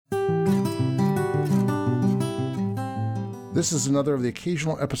This is another of the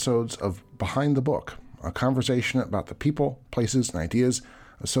occasional episodes of Behind the Book, a conversation about the people, places, and ideas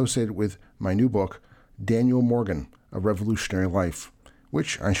associated with my new book, Daniel Morgan, A Revolutionary Life,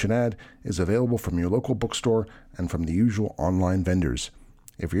 which, I should add, is available from your local bookstore and from the usual online vendors.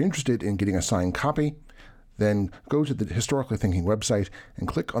 If you're interested in getting a signed copy, then go to the Historically Thinking website and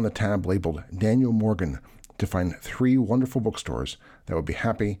click on the tab labeled Daniel Morgan to find 3 wonderful bookstores that would be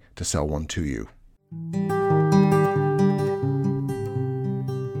happy to sell one to you.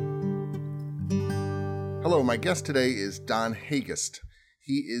 Hello, my guest today is Don Hagest.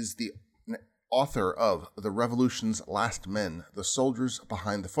 He is the author of The Revolution's Last Men, The Soldiers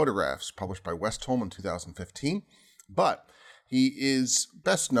Behind the Photographs, published by Westholme in 2015. But he is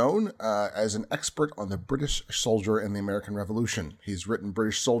best known as an expert on the British soldier and the American Revolution. He's written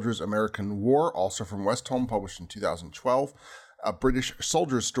British Soldiers, American War, also from Westholme, published in 2012. A British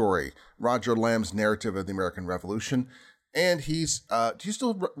Soldier's Story, Roger Lamb's Narrative of the American Revolution. And he's, do you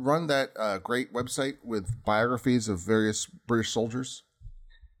still run that great website with biographies of various British soldiers?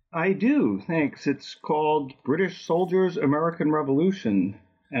 I do, thanks. It's called British Soldiers, American Revolution,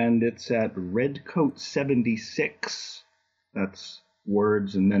 and it's at Redcoat76, that's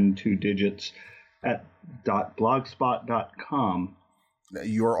words and then 2 digits, at .blogspot.com.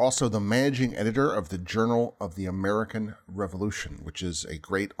 You're also the managing editor of the Journal of the American Revolution, which is a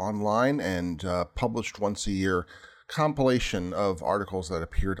great online and published once a year compilation of articles that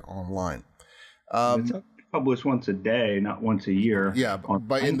appeared online. It's published once a day, not once a year. Yeah,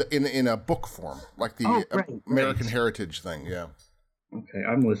 but in a book form, like the American Heritage thing. Yeah. Okay,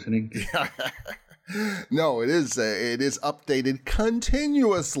 I'm listening. No, it is updated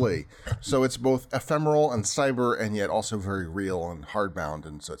continuously, so it's both ephemeral and cyber, and yet also very real and hardbound,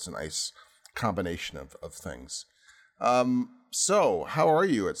 and so it's a nice combination of things. So, how are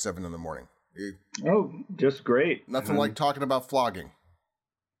you at 7 in the morning? Just great. Nothing like talking about flogging.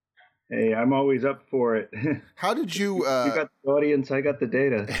 Hey, I'm always up for it. How did you... you got the audience, I got the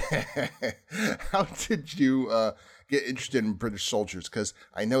data. How did you get interested in British soldiers? Because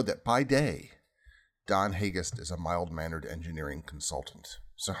I know that by day, Don Hagest is a mild-mannered engineering consultant.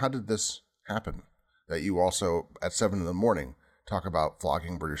 So how did this happen, that you also, at 7 in the morning, talk about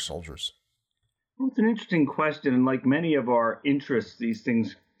flogging British soldiers? Well, it's an interesting question, and like many of our interests, these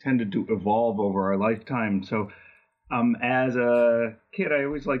things tended to evolve over our lifetime. So as a kid, I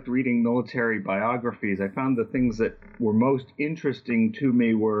always liked reading military biographies. I found the things that were most interesting to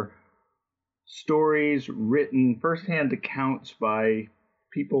me were stories written, firsthand accounts by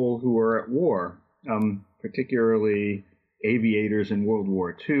people who were at war, particularly aviators in World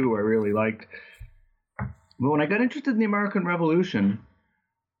War II. I really liked. But when I got interested in the American Revolution,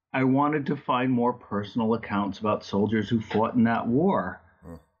 I wanted to find more personal accounts about soldiers who fought in that war.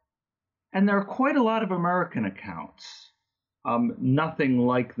 And there are quite a lot of American accounts. Nothing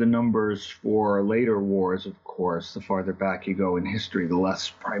like the numbers for later wars, of course. The farther back you go in history, the less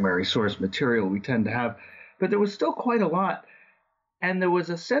primary source material we tend to have. But there was still quite a lot. And there was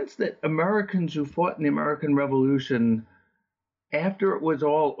a sense that Americans who fought in the American Revolution, after it was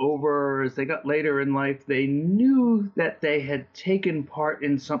all over, as they got later in life, they knew that they had taken part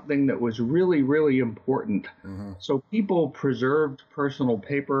in something that was really, really important. Mm-hmm. So people preserved personal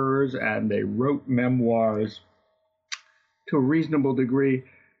papers and they wrote memoirs to a reasonable degree.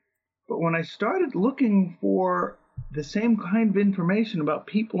 But when I started looking for the same kind of information about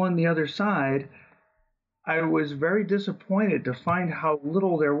people on the other side, I was very disappointed to find how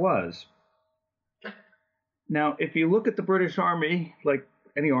little there was. Now, if you look at the British Army, like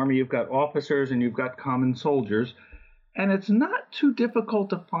any army, you've got officers and you've got common soldiers, and it's not too difficult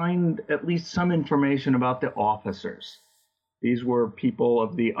to find at least some information about the officers. These were people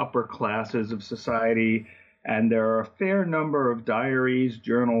of the upper classes of society, and there are a fair number of diaries,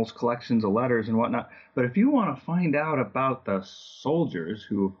 journals, collections of letters, and whatnot. But if you want to find out about the soldiers,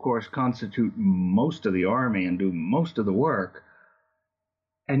 who of course constitute most of the army and do most of the work,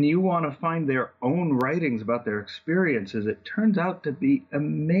 and you want to find their own writings about their experiences, it turns out to be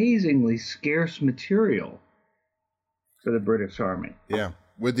amazingly scarce material for the British Army. Yeah,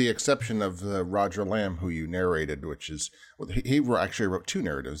 with the exception of Roger Lamb, who you narrated, which is, well, he actually wrote 2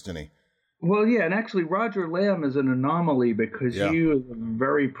 narratives, didn't he? Well, yeah, and actually Roger Lamb is an anomaly because he was a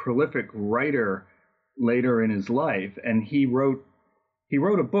very prolific writer later in his life, and he wrote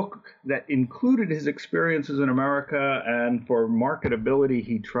a book that included his experiences in America, and for marketability,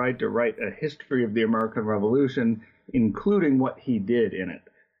 he tried to write a history of the American Revolution, including what he did in it.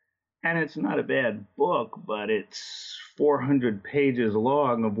 And it's not a bad book, but it's 400 pages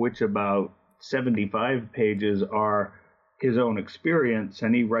long, of which about 75 pages are his own experience,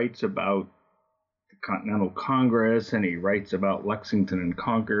 and he writes about the Continental Congress, and he writes about Lexington and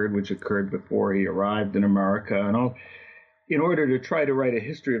Concord, which occurred before he arrived in America, and all. In order to try to write a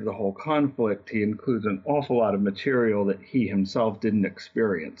history of the whole conflict, he includes an awful lot of material that he himself didn't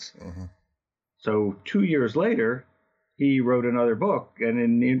experience. Mm-hmm. So 2 years later, he wrote another book, and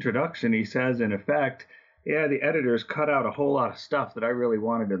in the introduction, he says, in effect, yeah, the editors cut out a whole lot of stuff that I really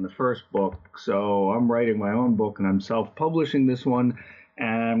wanted in the first book, so I'm writing my own book, and I'm self-publishing this one,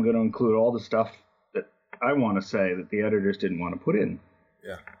 and I'm going to include all the stuff that I want to say that the editors didn't want to put in.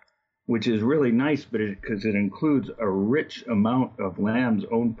 Yeah. Which is really nice, because it includes a rich amount of Lamb's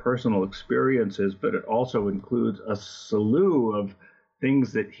own personal experiences, but it also includes a slew of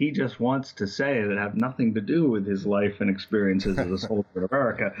things that he just wants to say that have nothing to do with his life and experiences as a soldier in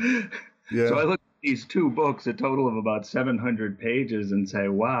America. Yeah. So I look at these two books, a total of about 700 pages, and say,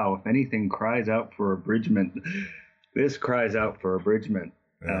 wow, if anything cries out for abridgment, this cries out for abridgment.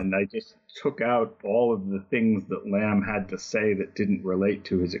 Yeah. And I just took out all of the things that Lamb had to say that didn't relate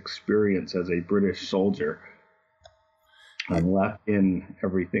to his experience as a British soldier, and left in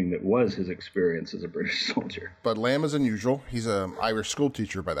everything that was his experience as a British soldier. But Lamb is unusual. He's an Irish school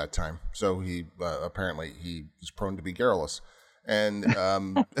teacher by that time, so he apparently he was prone to be garrulous, and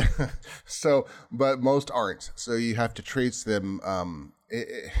but most aren't. So you have to trace them.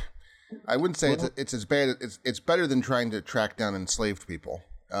 I wouldn't say it's as bad. It's better than trying to track down enslaved people.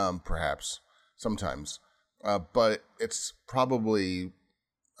 Perhaps sometimes, but it's probably,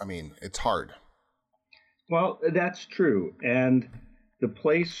 it's hard. Well, that's true. And the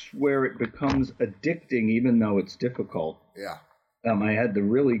place where it becomes addicting, even though it's difficult. Yeah. I had the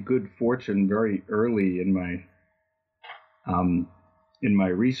really good fortune very early in my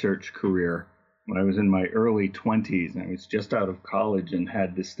research career, when I was in my early 20s, and I was just out of college and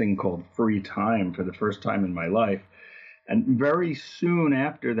had this thing called free time for the first time in my life. And very soon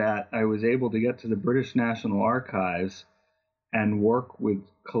after that, I was able to get to the British National Archives and work with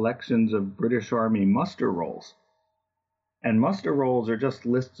collections of British Army muster rolls. And muster rolls are just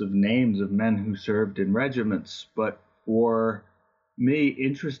lists of names of men who served in regiments. But for me,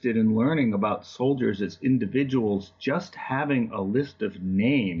 interested in learning about soldiers as individuals, just having a list of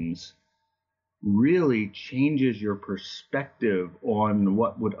names really changes your perspective on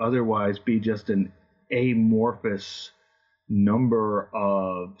what would otherwise be just an amorphous number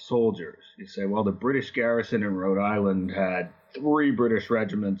of soldiers. You say, well, the British garrison in Rhode Island had 3 British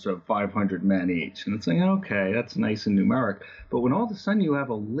regiments of 500 men each. And it's like, okay, that's nice and numeric. But when all of a sudden you have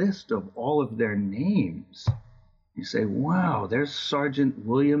a list of all of their names, you say, wow, there's Sergeant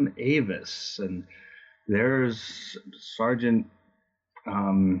William Avis, and there's Sergeant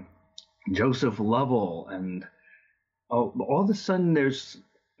Joseph Lovell, and all of a sudden there's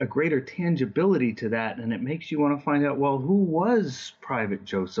a greater tangibility to that, and it makes you want to find out, well, who was Private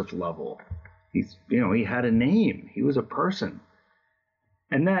Joseph Lovell? He had a name. He was a person.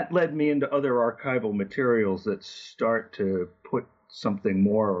 And that led me into other archival materials that start to put something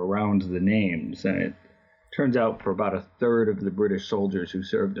more around the names. And it turns out for about a third of the British soldiers who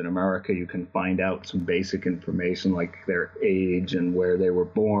served in America, you can find out some basic information like their age and where they were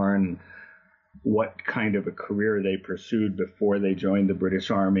born, what kind of a career they pursued before they joined the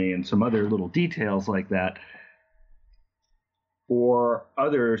British Army, and some other little details like that. For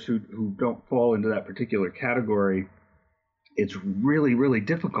others who don't fall into that particular category, it's really, really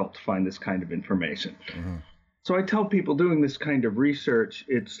difficult to find this kind of information. Mm-hmm. So I tell people doing this kind of research,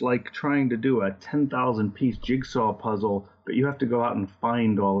 it's like trying to do a 10,000-piece jigsaw puzzle, but you have to go out and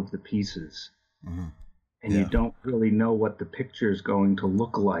find all of the pieces. Mm-hmm. And you don't really know what the picture is going to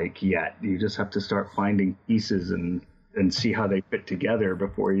look like yet. You just have to start finding pieces and see how they fit together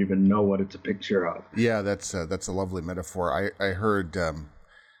before you even know what it's a picture of. Yeah, that's a lovely metaphor. I heard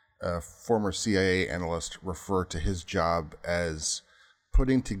a former CIA analyst refer to his job as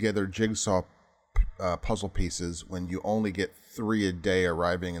putting together jigsaw puzzle pieces when you only get 3 a day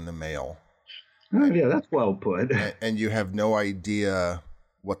arriving in the mail. Oh, yeah, that's well put. And you have no idea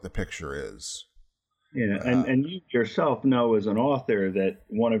what the picture is. Yeah, and you yourself know as an author that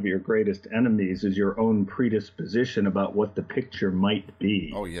one of your greatest enemies is your own predisposition about what the picture might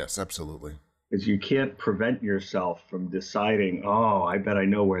be. Oh, yes, absolutely. Because you can't prevent yourself from deciding, oh, I bet I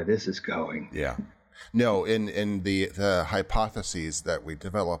know where this is going. Yeah. No, in the hypotheses that we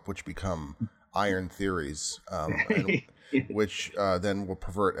develop, which become iron theories, which then will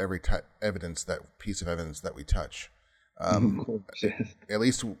pervert every piece of evidence that we touch. At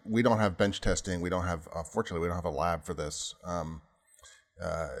least we don't have bench testing. Fortunately, we don't have a lab for this.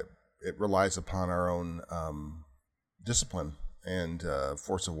 It relies upon our own discipline and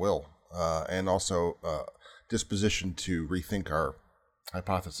force of will, and also disposition to rethink our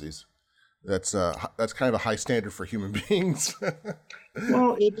hypotheses. That's kind of a high standard for human beings.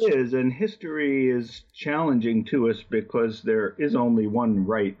 Well, it is, and history is challenging to us because there is only one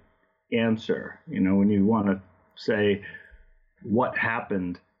right answer. When you want to say what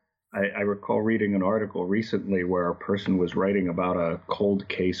happened, I recall reading an article recently where a person was writing about a cold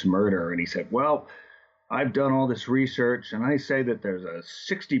case murder, and he said, well, I've done all this research, and I say that there's a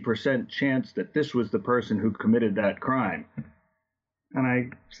 60% chance that this was the person who committed that crime. And I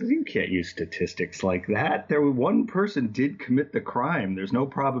said, you can't use statistics like that. One person did commit the crime. There's no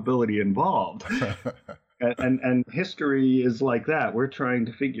probability involved. and history is like that. We're trying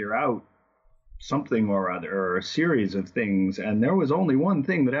to figure out something or other, or a series of things, and there was only one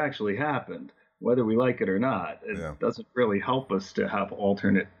thing that actually happened, whether we like it or not. It doesn't really help us to have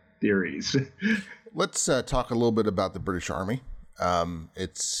alternate theories. Let's talk a little bit about the British Army.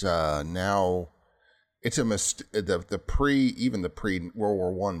 It's now, it's the pre-World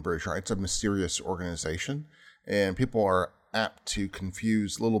War I British Army. It's a mysterious organization, and people are apt to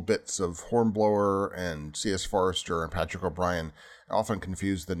confuse little bits of Hornblower and C.S. Forrester and Patrick O'Brien, often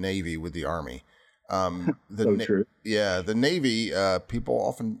confuse the Navy with the Army. True. Yeah, the Navy, people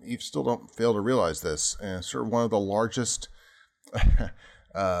often still don't fail to realize this, and sort of one of the largest,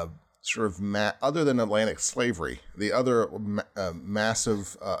 other than Atlantic slavery, the other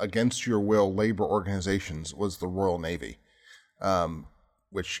massive against your will labor organizations was the Royal Navy,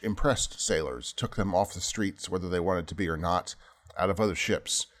 which impressed sailors, took them off the streets, whether they wanted to be or not, out of other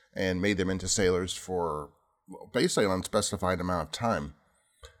ships, and made them into sailors for basically an unspecified amount of time.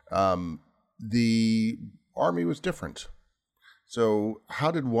 The Army was different. So how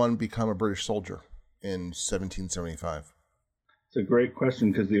did one become a British soldier in 1775? It's a great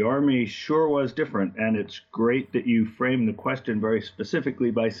question, because the Army sure was different, and it's great that you frame the question very specifically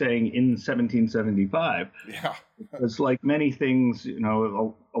by saying in 1775. Yeah. It's like many things,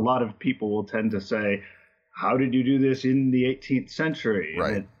 a lot of people will tend to say, how did you do this in the 18th century?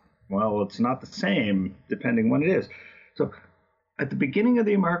 Right. Well, it's not the same depending when it is. So at the beginning of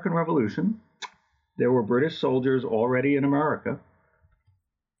the American Revolution, there were British soldiers already in America,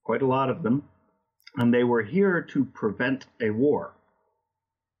 quite a lot of them, and they were here to prevent a war.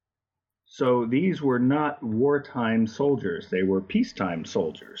 So these were not wartime soldiers. They were peacetime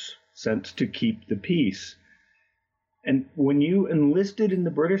soldiers sent to keep the peace. And when you enlisted in the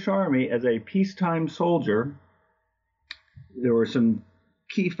British Army as a peacetime soldier, there were some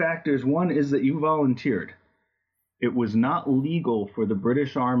key factors. One is that you volunteered. It was not legal for the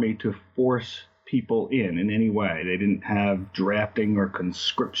British Army to force people in any way. They didn't have drafting or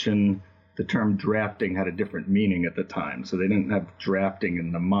conscription. The term drafting had a different meaning at the time, so they didn't have drafting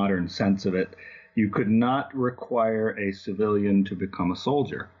in the modern sense of it. You could not require a civilian to become a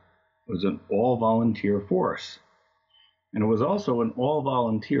soldier. It was an all-volunteer force. And it was also an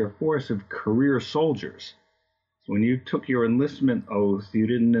all-volunteer force of career soldiers. So when you took your enlistment oath, you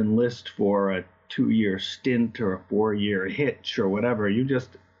didn't enlist for a 2-year stint or a 4-year hitch or whatever. You just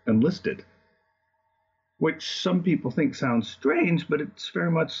enlisted, which some people think sounds strange, but it's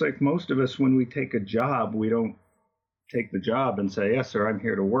very much like most of us when we take a job. We don't take the job and say, yes, sir, I'm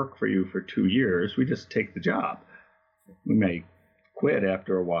here to work for you for 2 years. We just take the job. We may quit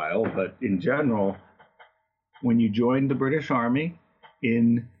after a while, but in general, when you joined the British Army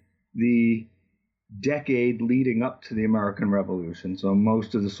in the decade leading up to the American Revolution, so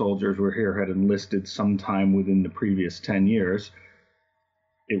most of the soldiers were here had enlisted sometime within the previous 10 years,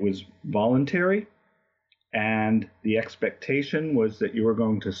 it was voluntary, and the expectation was that you were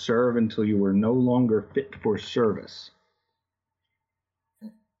going to serve until you were no longer fit for service.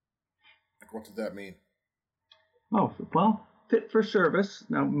 What did that mean? Oh, well, fit for service.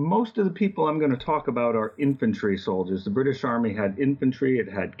 Now, most of the people I'm going to talk about are infantry soldiers. The British Army had infantry,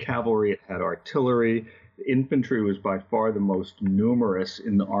 it had cavalry, it had artillery. The infantry was by far the most numerous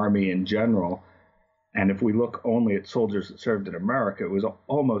in the Army in general. And if we look only at soldiers that served in America, it was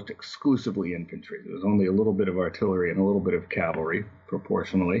almost exclusively infantry. There was only a little bit of artillery and a little bit of cavalry,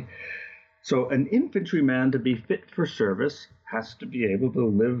 proportionally. So an infantryman, to be fit for service, has to be able to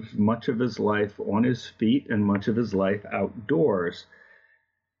live much of his life on his feet and much of his life outdoors.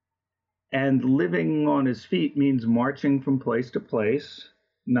 And living on his feet means marching from place to place,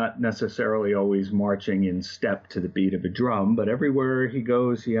 not necessarily always marching in step to the beat of a drum, but everywhere he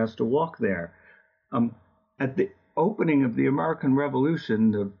goes, he has to walk there. At the opening of the American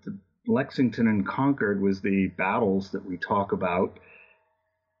Revolution, the Lexington and Concord was the battles that we talk about.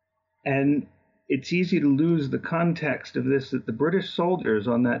 And it's easy to lose the context of this, that the British soldiers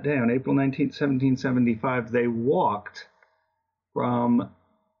on that day, on April 19, 1775, they walked from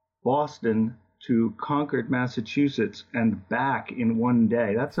Boston to Concord, Massachusetts, and back in one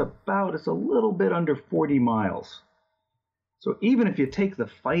day. It's a little bit under 40 miles. So even if you take the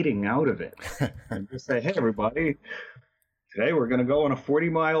fighting out of it and just say, hey, everybody, today we're going to go on a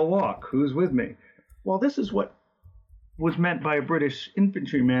 40-mile walk. Who's with me? Well, this is what was meant by a British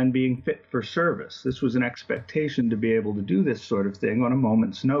infantryman being fit for service. This was an expectation to be able to do this sort of thing on a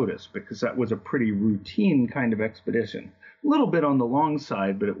moment's notice, because that was a pretty routine kind of expedition. A little bit on the long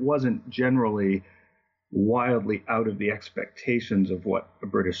side, but it wasn't generally wildly out of the expectations of what a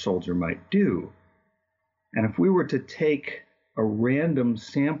British soldier might do. And if we were to take a random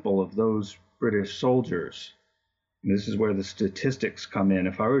sample of those British soldiers, and this is where the statistics come in,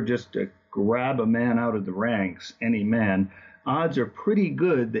 if I were just to grab a man out of the ranks, any man, odds are pretty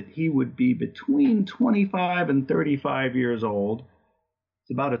good that he would be between 25 and 35 years old.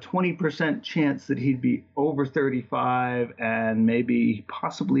 It's about a 20% chance that he'd be over 35 and maybe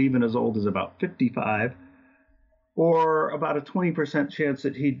possibly even as old as about 55, or about a 20% chance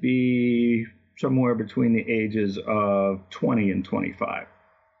that he'd be somewhere between the ages of 20 and 25.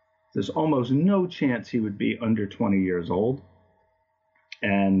 There's almost no chance he would be under 20 years old.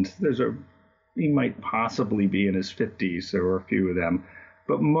 And he might possibly be in his 50s. There were a few of them.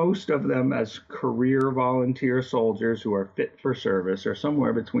 But most of them, as career volunteer soldiers who are fit for service, are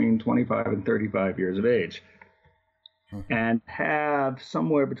somewhere between 25 and 35 years of age. And have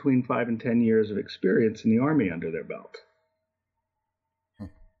somewhere between 5 and 10 years of experience in the Army under their belt.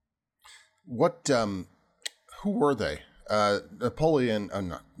 Who were they? Not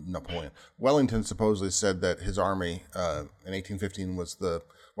Napoleon. Wellington supposedly said that his army in 1815 was the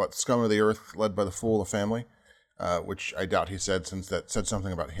scum of the earth, led by the fool of the family, which I doubt he said, since that said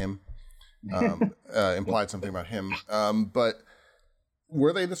something about him, implied something about him. But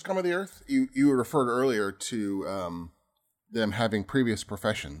were they the scum of the earth? You referred earlier to them having previous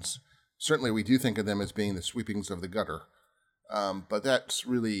professions. Certainly, we do think of them as being the sweepings of the gutter, but that's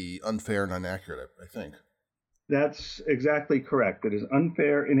really unfair and inaccurate, I think. That's exactly correct. It is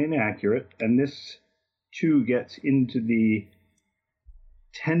unfair and inaccurate, and this, too, gets into the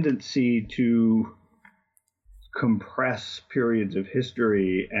tendency to compress periods of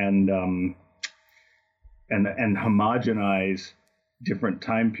history and homogenize different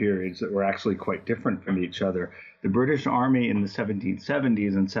time periods that were actually quite different from each other. The British Army in the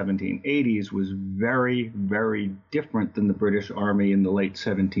 1770s and 1780s was very, very different than the British Army in the late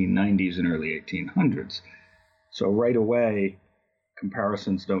 1790s and early 1800s. So right away,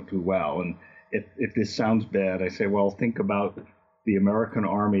 comparisons don't do well. And if this sounds bad, I say, well, think about the American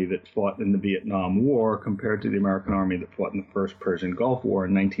Army that fought in the Vietnam War compared to the American Army that fought in the First Persian Gulf War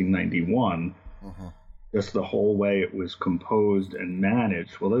in 1991. Just the whole way it was composed and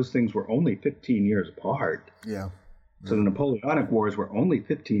managed. Well, those things were only 15 years apart. Yeah. So the Napoleonic Wars were only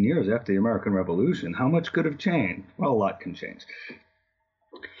 15 years after the American Revolution. How much could have changed? Well, a lot can change.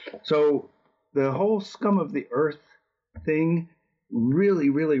 So the whole scum of the earth thing really,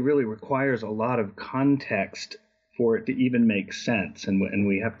 really, really requires a lot of context for it to even make sense. And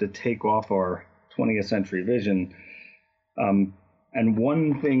we have to take off our 20th century vision. And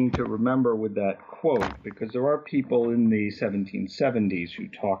one thing to remember with that quote, because there are people in the 1770s who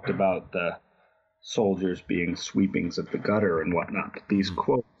talked about the soldiers being sweepings of the gutter and whatnot. These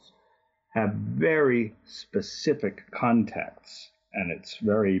quotes have very specific contexts, and it's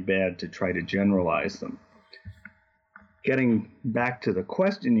very bad to try to generalize them. Getting back to the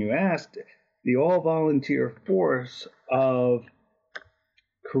question you asked, the all-volunteer force of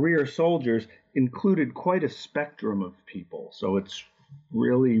career soldiers included quite a spectrum of people, so it's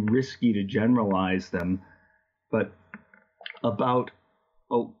really risky to generalize them, but about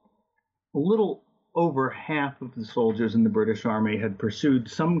a little over half of the soldiers in the British Army had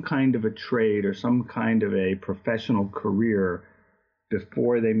pursued some kind of a trade or some kind of a professional career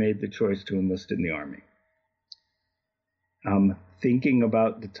before they made the choice to enlist in the Army. Thinking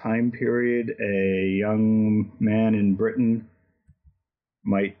about the time period, a young man in Britain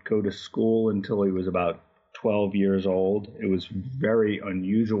might go to school until he was about 12 years old. It was very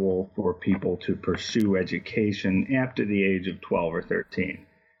unusual for people to pursue education after the age of 12 or 13. It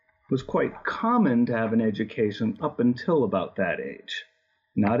was quite common to have an education up until about that age.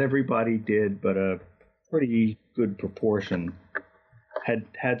 Not everybody did, but a pretty good proportion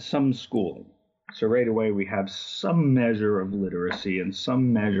had some schooling. So right away we have some measure of literacy and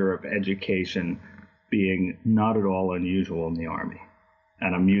some measure of education being not at all unusual in the Army.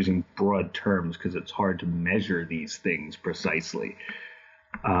 And I'm using broad terms because it's hard to measure these things precisely.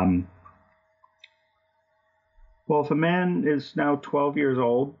 Well, if a man is now 12 years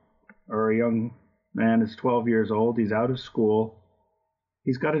old, or a young man is 12 years old, he's out of school,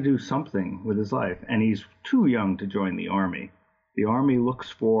 he's got to do something with his life, and he's too young to join the Army. The Army looks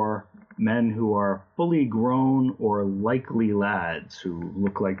for men who are fully grown or likely lads who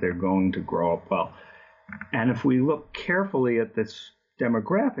look like they're going to grow up well. And if we look carefully at this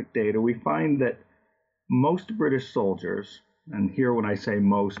demographic data, we find that most British soldiers, and here when I say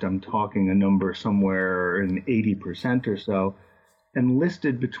most, I'm talking a number somewhere in 80% or so,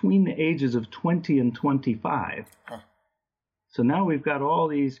 enlisted between the ages of 20 and 25. Huh. So now we've got all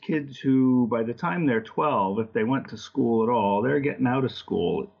these kids who, by the time they're 12, if they went to school at all, they're getting out of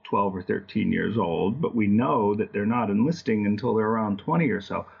school at 12 or 13 years old, but we know that they're not enlisting until they're around 20 or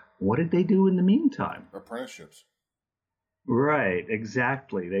so. What did they do in the meantime? Apprenticeships. Right,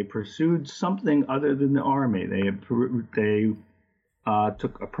 exactly. They pursued something other than the Army. They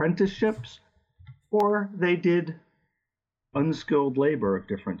took apprenticeships, or they did unskilled labor of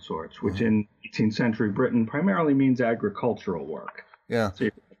different sorts, which in 18th century Britain primarily means agricultural work. Yeah. So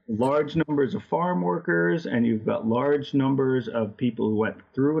you've got large numbers of farm workers, and you've got large numbers of people who went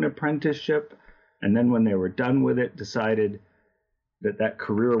through an apprenticeship, and then when they were done with it, decided that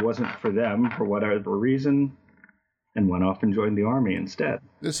career wasn't for them for whatever reason, and went off and joined the Army instead.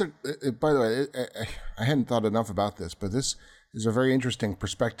 This, by the way, I hadn't thought enough about this, but this is a very interesting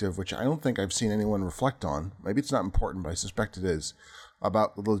perspective, which I don't think I've seen anyone reflect on. Maybe it's not important, but I suspect it is,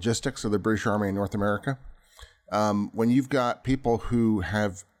 about the logistics of the British Army in North America. When you've got people who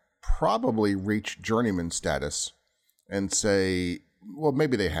have probably reached journeyman status and say, well,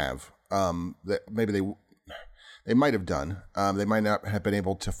 maybe they have, maybe they might have done, they might not have been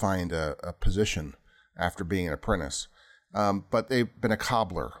able to find a position after being an apprentice, but they've been a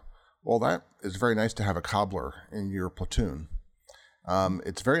cobbler. Well, that is very nice to have a cobbler in your platoon.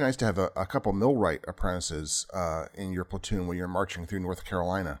 It's very nice to have a couple millwright apprentices in your platoon when you're marching through North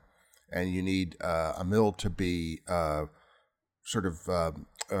Carolina, and you need a mill to be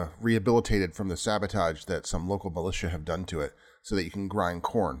rehabilitated from the sabotage that some local militia have done to it, so that you can grind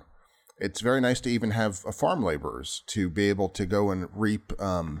corn. It's very nice to even have farm laborers to be able to go and reap,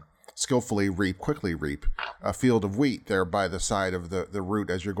 quickly reap a field of wheat there by the side of the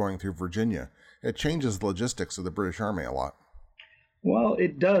route as you're going through Virginia. It changes the logistics of the British Army a lot. Well,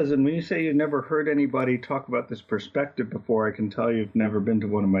 it does. And when you say you've never heard anybody talk about this perspective before, I can tell you've never been to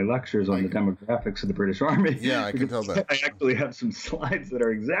one of my lectures on the demographics of the British Army. Yeah, I can tell that. I actually have some slides that are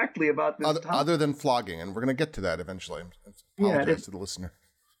exactly about this topic. Other than flogging, and we're going to get to that eventually. I apologize to the listener.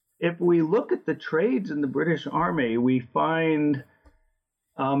 If we look at the trades in the British Army, we find,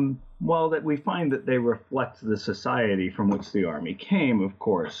 that they reflect the society from which the Army came, of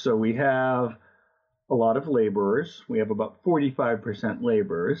course. So we have a lot of laborers. We have about 45%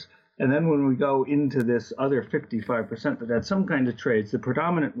 laborers. And then when we go into this other 55% that had some kind of trades, the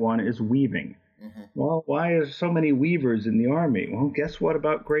predominant one is weaving. Mm-hmm. Well, why are so many weavers in the Army? Well, guess what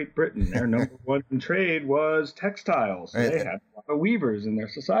about Great Britain? Their number one trade was textiles. So they had a lot of weavers in their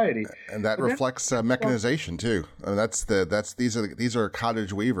society, and that reflects mechanization too. These are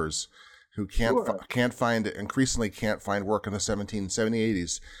cottage weavers who can't find work in the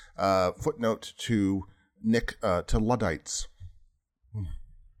 1770s, 80s. Footnote to Luddites.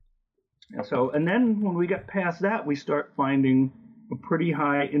 So, and then when we get past that, we start finding a pretty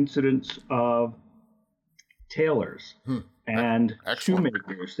high incidence of tailors and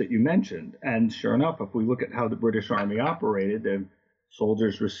shoemakers that you mentioned. And sure enough, if we look at how the British Army operated, the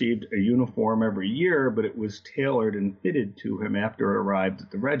soldiers received a uniform every year, but it was tailored and fitted to him after it arrived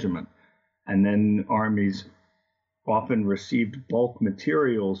at the regiment. And then armies often received bulk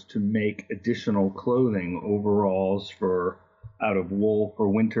materials to make additional clothing, overalls out of wool for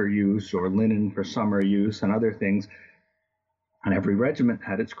winter use or linen for summer use and other things. And every regiment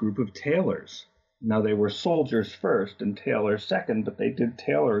had its group of tailors. Now, they were soldiers first and tailors second, but they did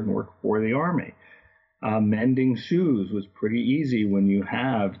tailoring work for the Army. Mending shoes was pretty easy when you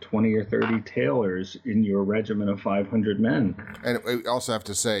have 20 or 30 tailors in your regiment of 500 men. And we also have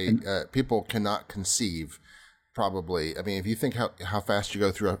to say, people cannot conceive, probably. I mean, if you think how fast you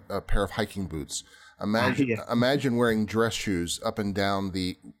go through a pair of hiking boots, imagine wearing dress shoes up and down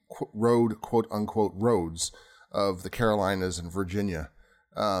the road, quote unquote, roads of the Carolinas and Virginia.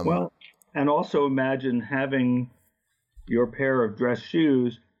 And also imagine having your pair of dress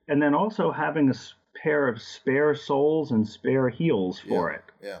shoes and then also having a pair of spare soles and spare heels for it.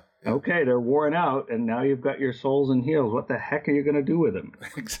 Yeah. Okay, they're worn out, and now you've got your soles and heels. What the heck are you going to do with them?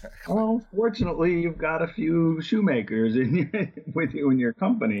 Exactly. Well, fortunately, you've got a few shoemakers with you in your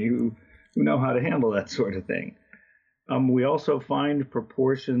company who know how to handle that sort of thing. We also find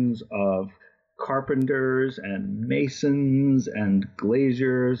proportions of carpenters and masons and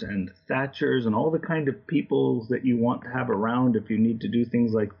glaziers and thatchers and all the kind of people that you want to have around if you need to do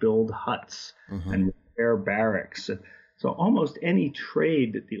things like build huts and repair barracks. So almost any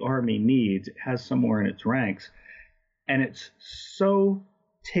trade that the Army needs, it has somewhere in its ranks. And it's so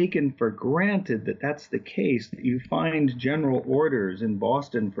taken for granted that that's the case that you find general orders in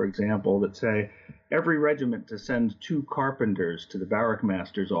Boston, for example, that say every regiment to send 2 carpenters to the barrack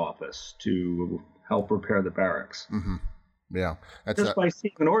master's office to help repair the barracks. Yeah. Just by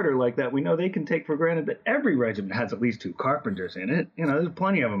seeing an order like that, we know they can take for granted that every regiment has at least 2 carpenters in it. You know, there's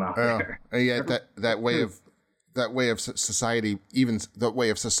plenty of them out there. Yeah, that way of society, even the way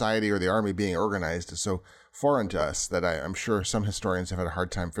of society or the Army being organized, is so foreign to us that I'm sure some historians have had a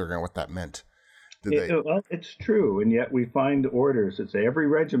hard time figuring out what that meant. Well, it's true, and yet we find orders that say every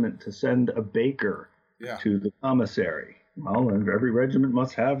regiment to send a baker to the commissary. Well, and every regiment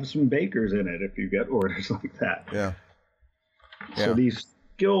must have some bakers in it if you get orders like that. Yeah. So these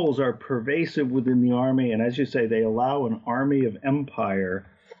skills are pervasive within the Army, and as you say, they allow an army of empire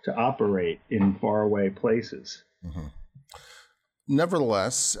to operate in faraway places.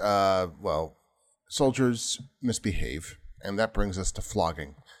 Nevertheless, soldiers misbehave, and that brings us to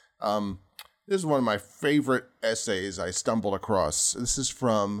flogging. This is one of my favorite essays I stumbled across. This is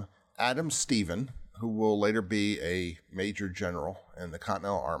from Adam Stephen, who will later be a major general in the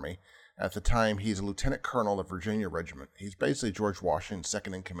Continental Army. At the time, he's a lieutenant colonel of the Virginia Regiment. He's basically George Washington's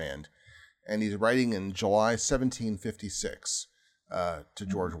second in command, and he's writing in July 1756 to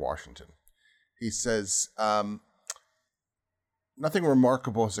George Washington. He says, nothing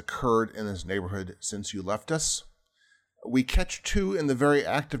remarkable has occurred in this neighborhood since you left us. We catch 2 in the very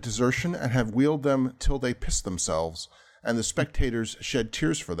act of desertion and have wheeled them till they piss themselves, and the spectators shed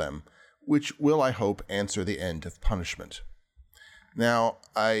tears for them, which will, I hope, answer the end of punishment. Now,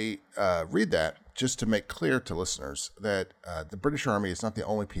 I read that just to make clear to listeners that the British Army is not the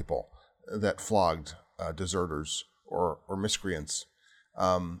only people that flogged deserters or miscreants.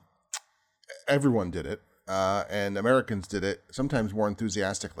 Everyone did it, and Americans did it, sometimes more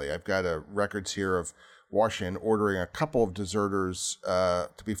enthusiastically. I've got records here of Washington ordering a couple of deserters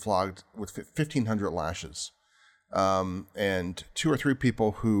to be flogged with 1,500 lashes, and 2 or 3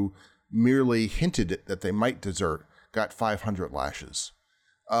 people who merely hinted that they might desert got 500 lashes.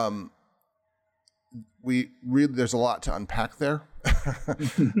 There's a lot to unpack there.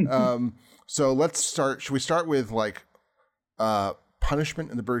 So let's start. Should we start with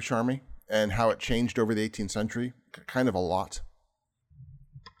punishment in the British Army and how it changed over the 18th century? Kind of a lot.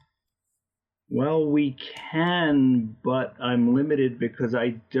 Well, we can, but I'm limited because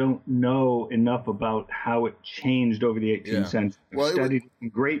I don't know enough about how it changed over the 18th century. I studied in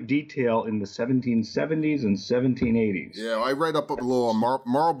great detail in the 1770s and 1780s. Yeah, I read up a little on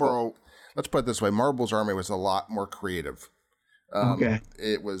Marlborough. Let's put it this way. Marlborough's army was a lot more creative.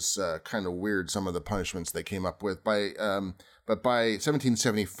 It was kind of weird, some of the punishments they came up with. But by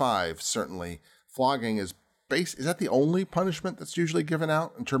 1775, certainly, flogging is that the only punishment that's usually given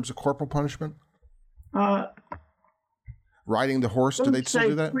out in terms of corporal punishment? Riding the horse, do they still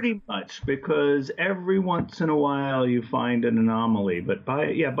do that? Pretty much, because every once in a while you find an anomaly. But by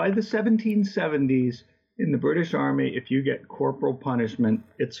the 1770s, in the British Army, if you get corporal punishment,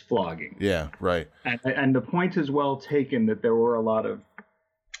 it's flogging. Yeah, right. And the point is well taken that there were a lot of,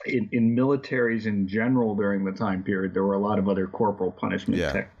 in militaries in general during the time period, there were a lot of other corporal punishment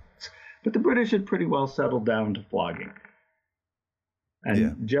techniques. But the British had pretty well settled down to flogging.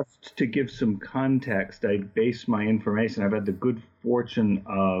 And just to give some context, I base my information. I've had the good fortune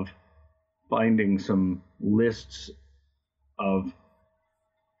of finding some lists of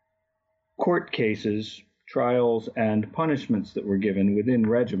court cases, trials, and punishments that were given within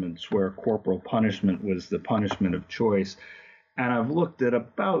regiments where corporal punishment was the punishment of choice. And I've looked at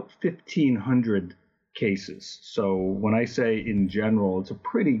about 1,500 cases. So when I say in general, it's a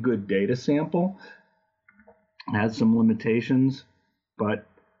pretty good data sample. It has some limitations, but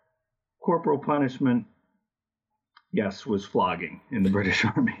corporal punishment, yes, was flogging in the British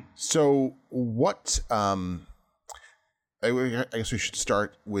Army. So what, I guess we should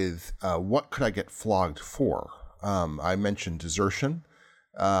start with what could I get flogged for? I mentioned desertion,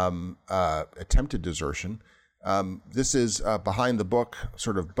 attempted desertion. This is behind the book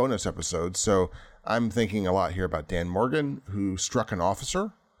sort of bonus episode. So I'm thinking a lot here about Dan Morgan, who struck an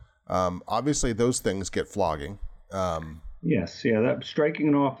officer. Obviously, those things get flogging. Yes, that striking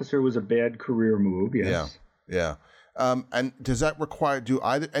an officer was a bad career move. Yes. Yeah. And does that require?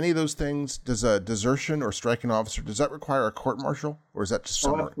 Any of those things? Does a desertion or striking an officer? Does that require a court martial, or is that just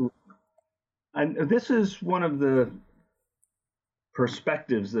summary? And this is one of the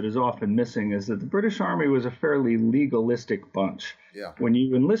perspectives that is often missing is that the British Army was a fairly legalistic bunch. Yeah. When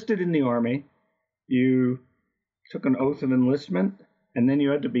you enlisted in the Army, you took an oath of enlistment, and then you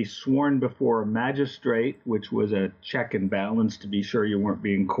had to be sworn before a magistrate, which was a check and balance to be sure you weren't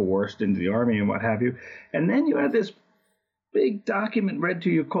being coerced into the Army and what have you. And then you had this big document read to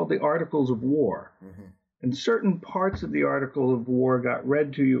you called the Articles of War. Mm-hmm. And certain parts of the Article of War got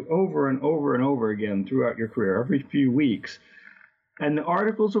read to you over and over and over again throughout your career, every few weeks. And the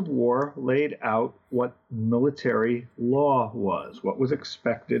Articles of War laid out what military law was, what was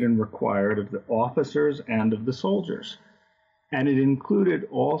expected and required of the officers and of the soldiers. And it included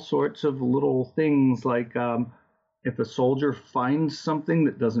all sorts of little things like if a soldier finds something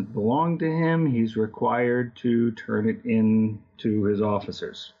that doesn't belong to him, he's required to turn it in to his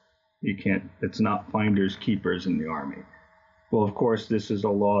officers. It's not finders keepers in the Army. Well, of course, this is a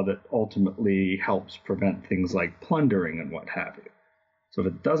law that ultimately helps prevent things like plundering and what have you. So if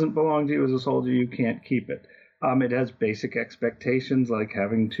it doesn't belong to you as a soldier, you can't keep it. It has basic expectations like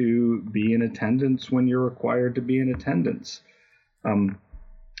having to be in attendance when you're required to be in attendance.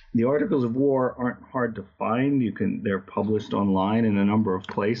 The Articles of War aren't hard to find. They're published online in a number of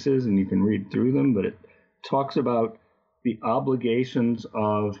places, and you can read through them, but it talks about the obligations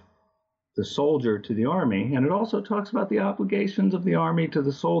of the soldier to the Army, and it also talks about the obligations of the Army to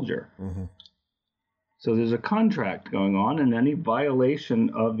the soldier. Mm-hmm. So there's a contract going on, and any violation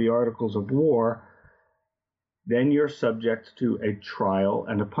of the Articles of War, then you're subject to a trial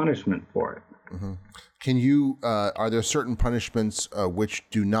and a punishment for it. Mm-hmm. Can you, are there certain punishments which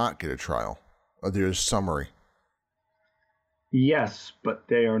do not get a trial? Or there's summary? Yes, but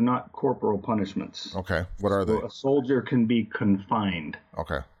they are not corporal punishments. Okay. What are they? A soldier can be confined.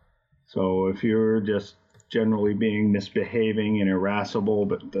 Okay. So if you're just generally being misbehaving and irascible,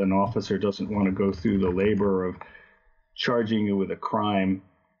 but an officer doesn't want to go through the labor of charging you with a crime,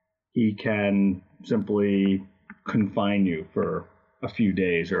 he can simply confine you for a few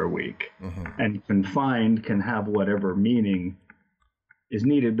days or a week. Mm-hmm. And confined can have whatever meaning is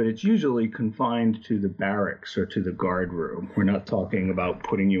needed, but it's usually confined to the barracks or to the guard room. We're not talking about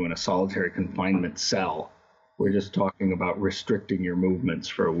putting you in a solitary confinement cell. We're just talking about restricting your movements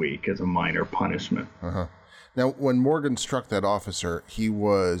for a week as a minor punishment. Uh-huh. Now, when Morgan struck that officer, he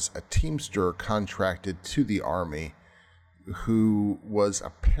was a Teamster contracted to the Army who was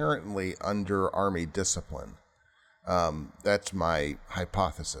apparently under Army discipline. That's my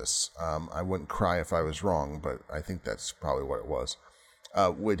hypothesis. I wouldn't cry if I was wrong, but I think that's probably what it was.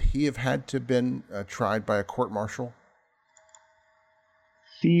 Would he have had to been tried by a court-martial?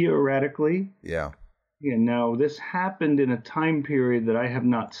 Theoretically. Yeah. Yeah, now, this happened in a time period that I have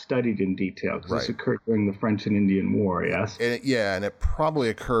not studied in detail, because This occurred during the French and Indian War, yes? And it probably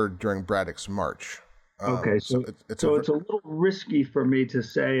occurred during Braddock's March. Okay, so it's a little risky for me to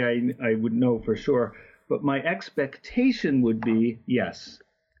say I would know for sure, but my expectation would be, yes,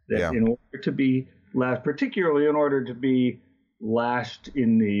 that in order to be lashed, particularly in order to be lashed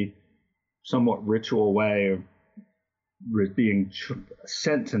in the somewhat ritual way of being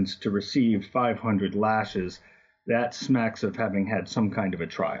sentenced to receive 500 lashes, that smacks of having had some kind of a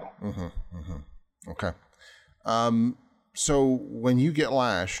trial. Mm-hmm, mm-hmm. Okay. So when you get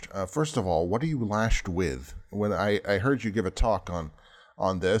lashed, first of all, what are you lashed with? When I heard you give a talk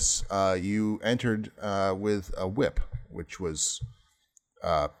on this, you entered with a whip, which was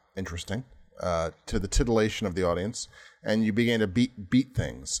interesting to the titillation of the audience, and you began to beat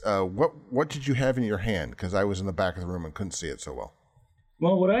things. What did you have in your hand? Because I was in the back of the room and couldn't see it so well.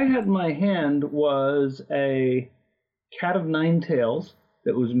 Well, what I had in my hand was a cat of nine tails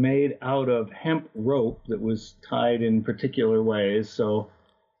that was made out of hemp rope that was tied in particular ways. So,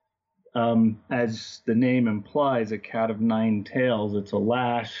 as the name implies, a cat of nine tails, it's a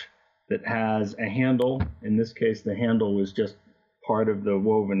lash that has a handle. In this case, the handle was just part of the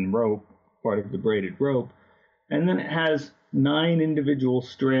woven rope, part of the braided rope. And then it has 9 individual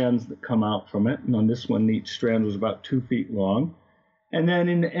strands that come out from it. And on this one, each strand was about 2 feet long. And then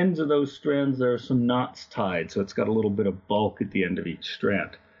in the ends of those strands, there are some knots tied. So it's got a little bit of bulk at the end of each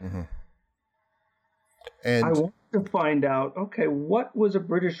strand. Mm-hmm. And I wanted to find out, okay, what was a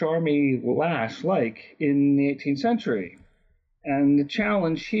British Army lash like in the 18th century? And the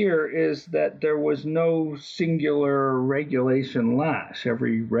challenge here is that there was no singular regulation lash.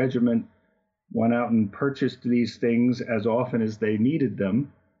 Every regiment went out and purchased these things as often as they needed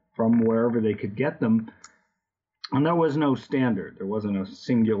them from wherever they could get them. And there was no standard. There wasn't a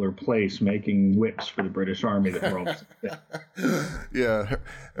singular place making whips for the British Army that ropes. Yeah,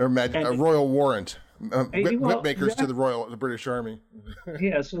 or a royal warrant. Whip makers to the British Army.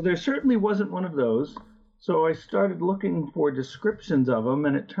 Yeah, so there certainly wasn't one of those. So I started looking for descriptions of them,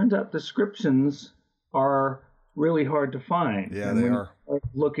 and it turns out descriptions are really hard to find. Yeah, and they when are. you start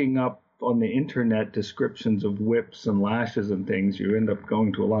looking up on the internet descriptions of whips and lashes and things, you end up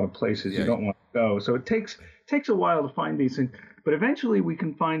going to a lot of places you don't want to go. So it takes a while to find these things, but eventually we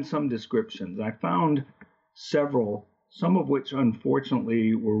can find some descriptions. I found several, some of which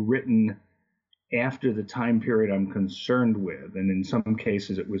unfortunately were written after the time period I'm concerned with. And in some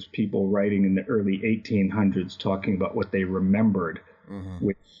cases, it was people writing in the early 1800s talking about what they remembered,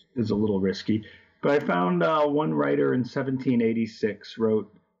 which is a little risky. But I found one writer in 1786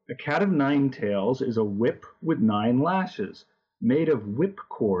 wrote, "A cat of 9 tails is a whip with 9 lashes, made of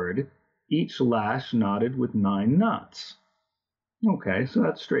whipcord, each lash knotted with 9 knots." Okay, so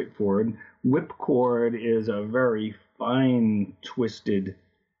that's straightforward. Whipcord is a very fine, twisted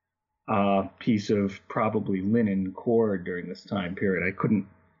piece of probably linen cord during this time period.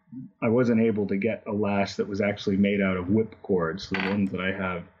 I wasn't able to get a lash that was actually made out of whipcord. So the ones that I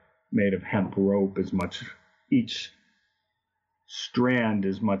have made of hemp rope each strand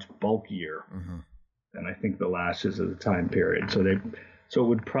is much bulkier than I think the lashes of the time period. So it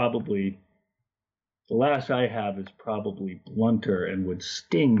would probably, the lash I have is probably blunter and would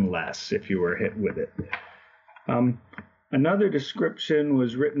sting less if you were hit with it. Another description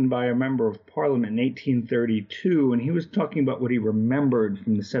was written by a member of Parliament in 1832, and he was talking about what he remembered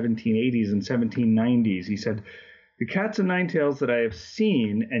from the 1780s and 1790s. He said, "The cats of 9 tails that I have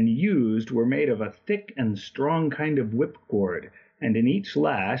seen and used were made of a thick and strong kind of whipcord, and in each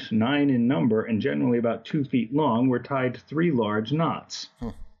lash, 9 in number and generally about 2 feet long, were tied 3 large knots."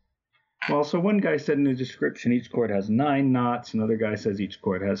 Well, so one guy said in the description each cord has 9 knots, another guy says each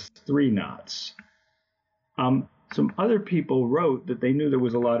cord has 3 knots. Some other people wrote that they knew there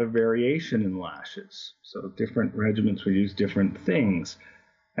was a lot of variation in lashes, so different regiments would use different things.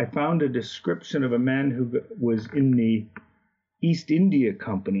 I found a description of a man who was in the East India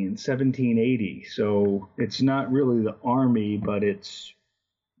Company in 1780, so it's not really the army, but it's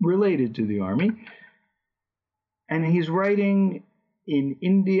related to the army. And he's writing in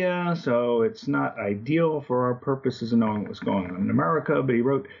India, so it's not ideal for our purposes of knowing what's going on in America, but he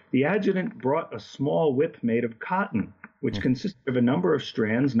wrote, "The adjutant brought a small whip made of cotton, which consisted of a number of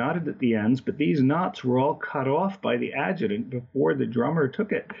strands knotted at the ends, but these knots were all cut off by the adjutant before the drummer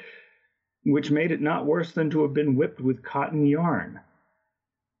took it, which made it not worse than to have been whipped with cotton yarn."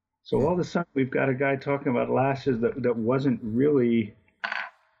 So all of a sudden, we've got a guy talking about lashes that wasn't really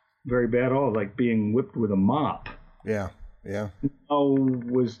very bad at all, like being whipped with a mop. Yeah. Oh,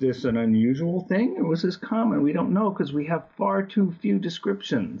 was this an unusual thing or was this common? We don't know because we have far too few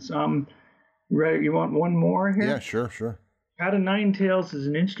descriptions. You want one more here? Yeah, sure. Cat of 9 tails is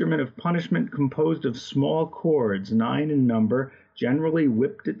an instrument of punishment composed of small cords, 9 in number, generally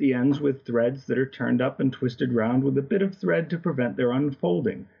whipped at the ends with threads that are turned up and twisted round with a bit of thread to prevent their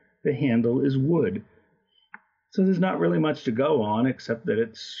unfolding. The handle is wood. So there's not really much to go on except that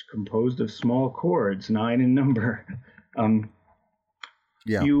it's composed of small cords, 9 in number.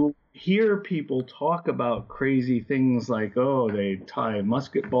 You hear people talk about crazy things like, oh, they tie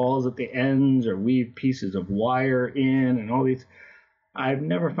musket balls at the ends or weave pieces of wire in and all these. I've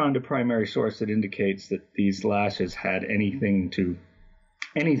never found a primary source that indicates that these lashes had anything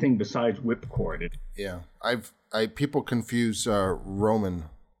besides whipcord. Yeah, people confuse Roman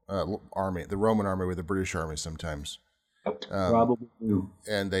army, the Roman army, with the British army sometimes. Probably do.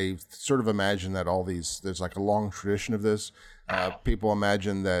 And they sort of imagine that there's like a long tradition of this. People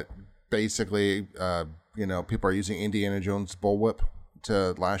imagine that basically, people are using Indiana Jones' bullwhip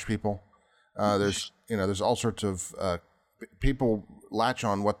to lash people. There's all sorts of people latch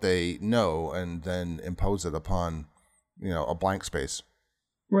on what they know and then impose it upon, a blank space.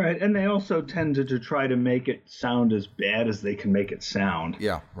 Right, and they also tend to try to make it sound as bad as they can make it sound.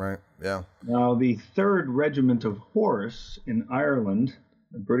 Yeah, right, yeah. Now, the 3rd Regiment of Horse in Ireland,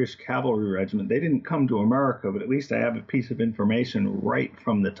 the British Cavalry Regiment, they didn't come to America, but at least I have a piece of information right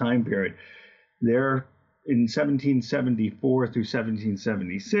from the time period. They're in 1774 through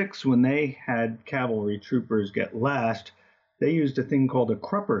 1776, when they had cavalry troopers get lashed, they used a thing called a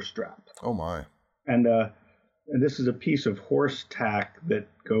crupper strap. Oh, my. And this is a piece of horse tack that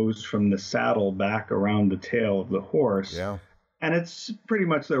goes from the saddle back around the tail of the horse. Yeah. And it's pretty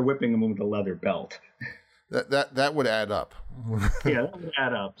much they're whipping them with a leather belt. That would add up. Yeah, that would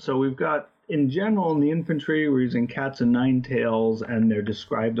add up. So we've got, in general, in the infantry, we're using cats and 9 tails, and they're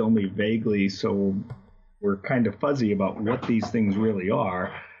described only vaguely, so we're kind of fuzzy about what these things really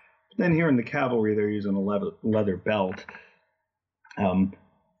are. Then here in the cavalry, they're using a leather belt.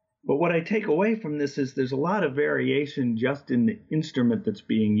 But what I take away from this is there's a lot of variation just in the instrument that's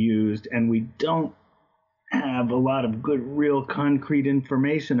being used, and we don't have a lot of good, real concrete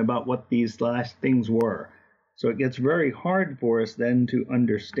information about what these last things were. So it gets very hard for us then to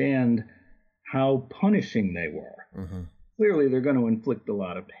understand how punishing they were. Mm-hmm. Clearly, they're going to inflict a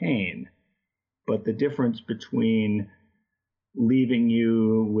lot of pain, but the difference between leaving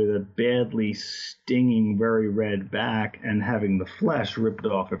you with a badly stinging, very red back and having the flesh ripped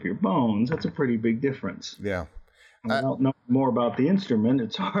off of your bones, that's a pretty big difference. Yeah. Without knowing more about the instrument,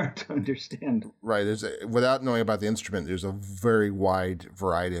 it's hard to understand. Right. Without knowing about the instrument, there's a very wide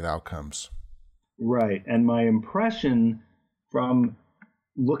variety of outcomes. Right. And my impression from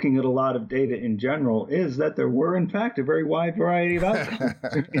looking at a lot of data in general is that there were, in fact, a very wide variety of outcomes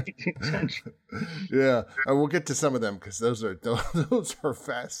in the 18th century. Yeah. We'll get to some of them because those are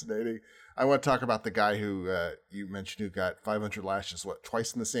fascinating. I want to talk about the guy who you mentioned who got 500 lashes,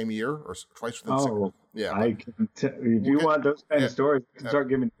 twice in the same year or twice within 6 months? Yeah. If you want those kind of stories, you can start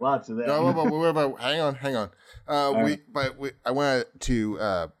giving lots of that. No, hang on. I wanted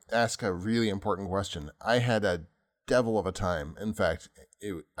to ask a really important question. I had a devil of a time. In fact,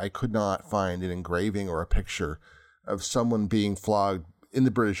 I could not find an engraving or a picture of someone being flogged in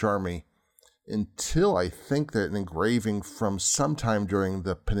the British Army until I think that an engraving from sometime during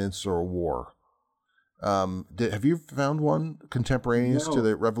the Peninsular War. Have you found one contemporaneous to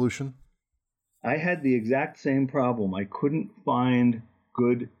the Revolution? I had the exact same problem. I couldn't find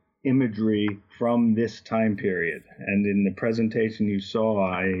good imagery from this time period. And in the presentation you saw,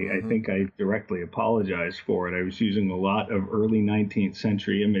 I think I directly apologized for it. I was using a lot of early 19th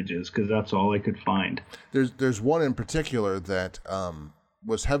century images because that's all I could find. There's one in particular that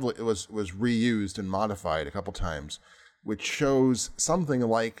was reused and modified a couple times, which shows something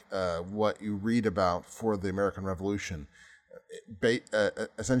like what you read about for the American Revolution.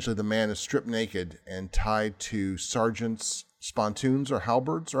 Essentially, the man is stripped naked and tied to sergeants' spontoons or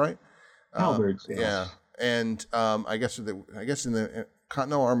halberds, right? Halberds, yes. Yeah, and I guess in the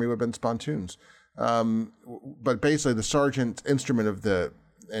Continental Army would have been spontoons, but basically the sergeant's instrument of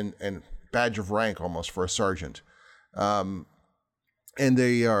and badge of rank almost for a sergeant, and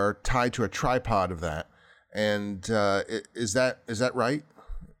they are tied to a tripod of that. And is that right?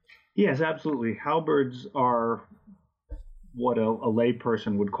 Yes, absolutely. Halberds are what a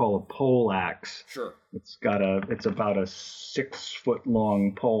layperson would call a pole axe. Sure. It's about a 6 foot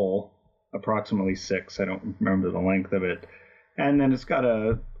long pole, approximately 6. I don't remember the length of it. And then it's got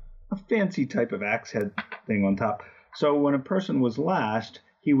a fancy type of axe head thing on top. So when a person was lashed,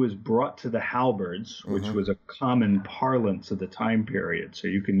 he was brought to the halberds, which was a common parlance of the time period. So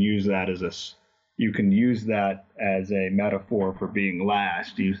you can use that as a metaphor for being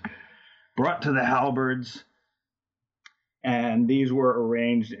lashed. He was brought to the halberds, and these were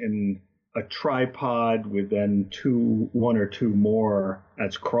arranged in a tripod with then one or two more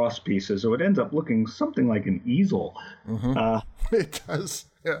as cross pieces. So it ends up looking something like an easel. It does.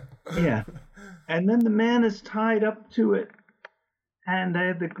 Yeah. Yeah. And then the man is tied up to it. And I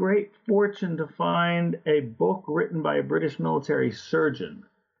had the great fortune to find a book written by a British military surgeon.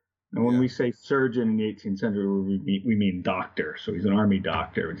 And when we say surgeon in the 18th century, we mean doctor. So he's an army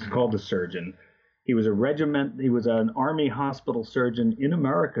doctor. It's called a surgeon. He was an army hospital surgeon in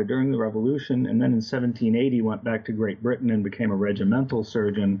America during the Revolution, and then in 1780 went back to Great Britain and became a regimental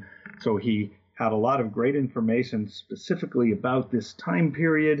surgeon. So he had a lot of great information specifically about this time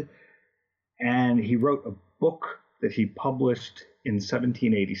period, and he wrote a book that he published in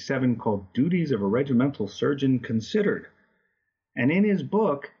 1787 called Duties of a Regimental Surgeon Considered. And in his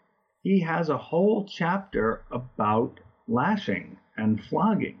book, he has a whole chapter about lashing and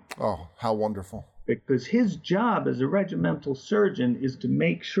flogging. Oh, how wonderful. Because his job as a regimental surgeon is to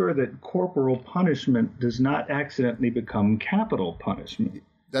make sure that corporal punishment does not accidentally become capital punishment.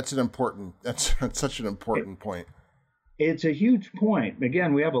 That's such an important point. It's a huge point.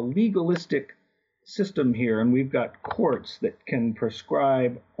 Again, we have a legalistic system here, and we've got courts that can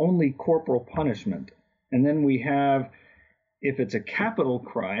prescribe only corporal punishment. And then we have, if it's a capital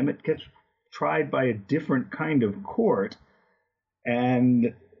crime, it gets tried by a different kind of court,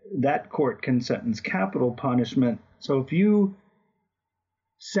 and that court can sentence capital punishment. So if you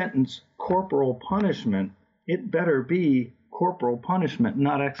sentence corporal punishment, it better be corporal punishment,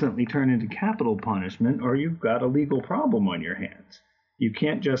 not accidentally turn into capital punishment, or you've got a legal problem on your hands. You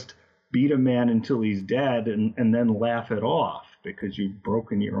can't just beat a man until he's dead and then laugh it off because you've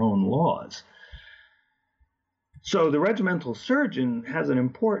broken your own laws. So the regimental surgeon has an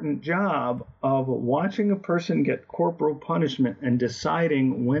important job of watching a person get corporal punishment and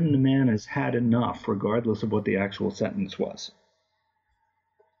deciding when the man has had enough, regardless of what the actual sentence was.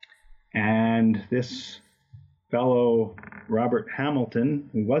 And this fellow, Robert Hamilton,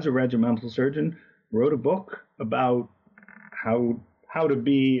 who was a regimental surgeon, wrote a book about how to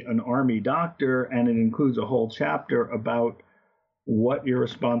be an Army doctor, and it includes a whole chapter about what your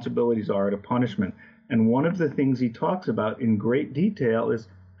responsibilities are at a punishment. And one of the things he talks about in great detail is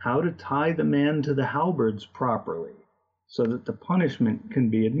how to tie the man to the halberds properly so that the punishment can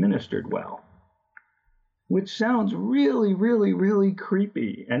be administered well. Which sounds really, really, really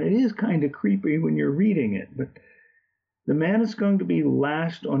creepy. And it is kind of creepy when you're reading it. But the man is going to be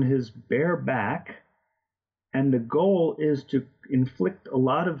lashed on his bare back, and the goal is to inflict a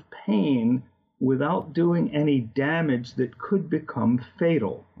lot of pain without doing any damage that could become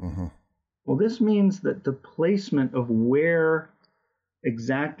fatal. Mm-hmm. Well, this means that the placement of where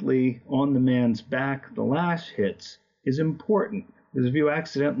exactly on the man's back the lash hits is important. Because if you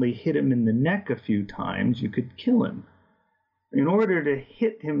accidentally hit him in the neck a few times, you could kill him. In order to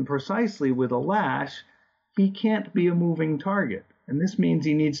hit him precisely with a lash, he can't be a moving target. And this means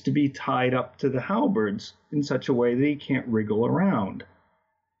he needs to be tied up to the halberds in such a way that he can't wriggle around.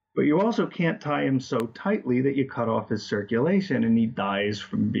 But you also can't tie him so tightly that you cut off his circulation and he dies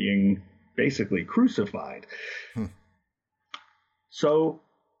from being basically crucified. So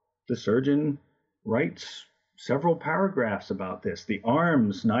the surgeon writes several paragraphs about this. The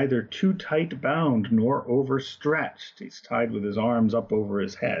arms neither too tight bound nor overstretched. He's tied with his arms up over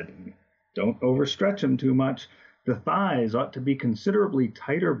his head. Don't overstretch him too much. The thighs ought to be considerably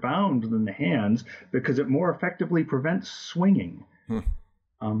tighter bound than the hands because it more effectively prevents swinging.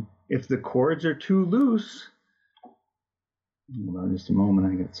 If the cords are too loose, hold on just a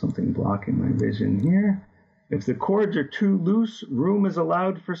moment, I got something blocking my vision here. If the cords are too loose, room is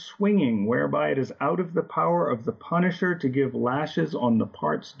allowed for swinging, whereby it is out of the power of the punisher to give lashes on the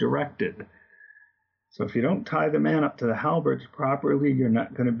parts directed. So if you don't tie the man up to the halberds properly, you're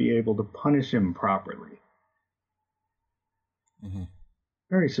not going to be able to punish him properly. Mm-hmm.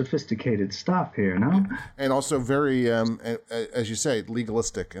 Very sophisticated stuff here, no? And also very, as you say,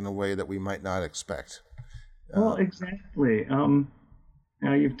 legalistic in a way that we might not expect. Well, exactly.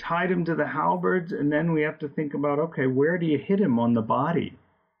 Now you've tied him to the halberds, and then we have to think about, okay, where do you hit him on the body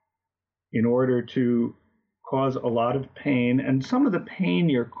in order to cause a lot of pain? And some of the pain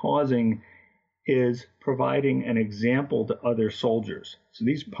you're causing is providing an example to other soldiers. So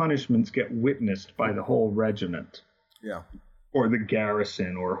these punishments get witnessed by the whole regiment. Yeah. Or the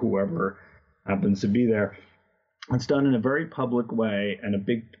garrison, or whoever happens to be there. It's done in a very public way, and a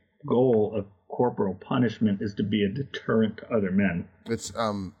big goal of corporal punishment is to be a deterrent to other men. It's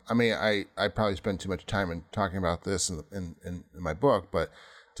I probably spent too much time in talking about this in my book, but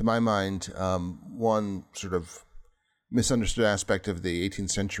to my mind, one sort of misunderstood aspect of the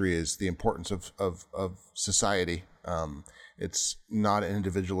 18th century is the importance of society. It's not an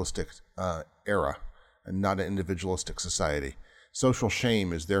individualistic era and not an individualistic society. Social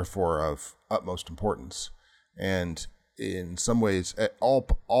shame is therefore of utmost importance, and in some ways,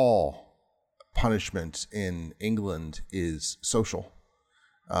 all punishment in England is social.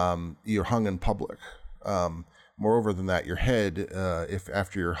 You're hung in public. Moreover than that, your head, if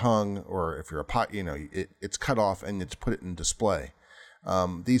after you're hung or if you're it's cut off and it's put it in display.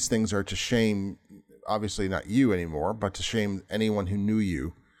 These things are to shame, obviously not you anymore, but to shame anyone who knew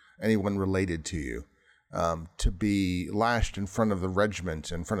you, anyone related to you. To be lashed in front of the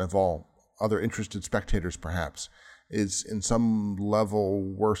regiment, in front of all other interested spectators perhaps, is in some level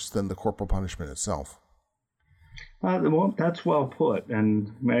worse than the corporal punishment itself. Well, that's well put.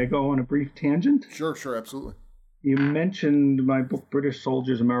 And may I go on a brief tangent? Sure, absolutely. You mentioned my book, British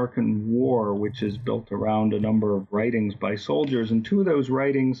Soldiers, American War, which is built around a number of writings by soldiers. And two of those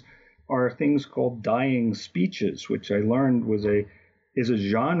writings are things called dying speeches, which I learned is a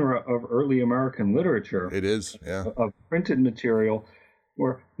genre of early American literature. It is, yeah. Of printed material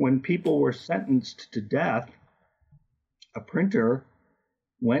where when people were sentenced to death, a printer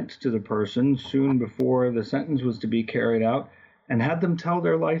went to the person soon before the sentence was to be carried out and had them tell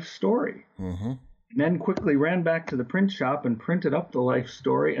their life story. Mm-hmm. And then quickly ran back to the print shop and printed up the life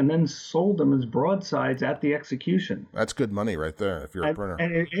story and then sold them as broadsides at the execution. That's good money right there if you're a printer.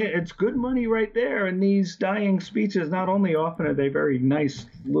 And it's good money right there. And these dying speeches, not only often are they very nice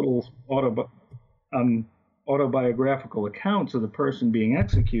little autobiographical accounts of the person being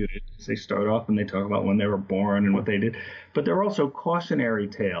executed. They start off and they talk about when they were born and what they did. But they're also cautionary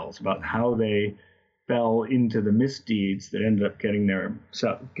tales about how they fell into the misdeeds that ended up getting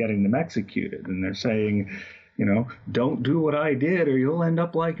them executed. And they're saying, don't do what I did or you'll end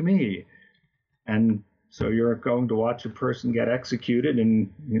up like me. And so you're going to watch a person get executed,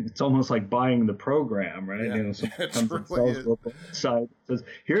 and it's almost like buying the program, right? Yeah, someone comes and sells the side, says,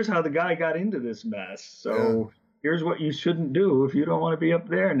 here's how the guy got into this mess. So here's what you shouldn't do if you don't want to be up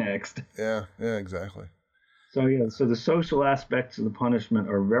there next. Yeah, yeah, exactly. So yeah, so the social aspects of the punishment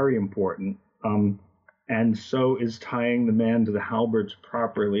are very important. And so is tying the man to the halberds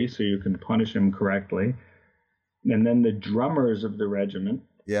properly so you can punish him correctly. And then the drummers of the regiment,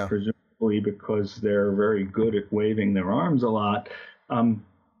 Yeah. presumably because they're very good at waving their arms a lot,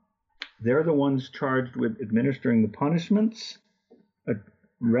 they're the ones charged with administering the punishments. A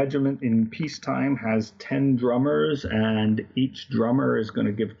regiment in peacetime has 10 drummers, and each drummer is going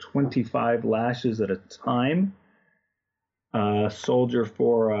to give 25 lashes at a time. A soldier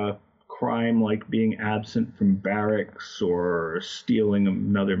for a crime like being absent from barracks or stealing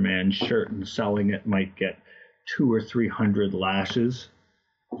another man's shirt and selling it might get 200 or 300 lashes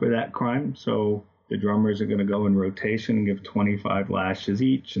for that crime. So the drummers are going to go in rotation and give 25 lashes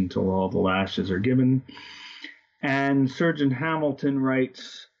each until all the lashes are given. And Surgeon Hamilton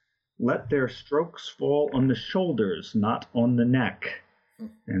writes, "Let their strokes fall on the shoulders, not on the neck."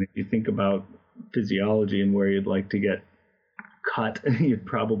 And if you think about physiology and where you'd like to get cut, you'd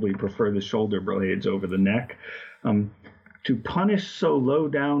probably prefer the shoulder blades over the neck. To punish so low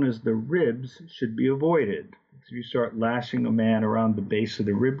down as the ribs should be avoided. If you start lashing a man around the base of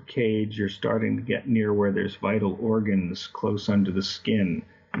the rib cage, you're starting to get near where there's vital organs close under the skin,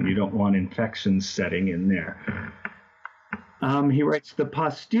 and you don't want infections setting in there. He writes, "The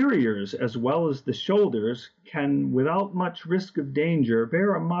posteriors, as well as the shoulders, can, without much risk of danger,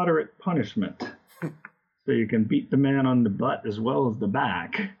 bear a moderate punishment." So you can beat the man on the butt as well as the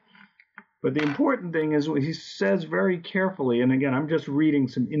back. But the important thing is what he says very carefully, and again, I'm just reading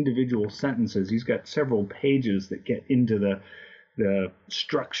some individual sentences. He's got several pages that get into the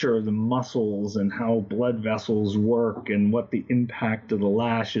structure of the muscles and how blood vessels work and what the impact of the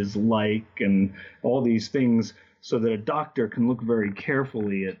lash is like and all these things, so that a doctor can look very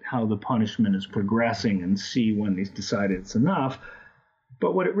carefully at how the punishment is progressing and see when he's decided it's enough.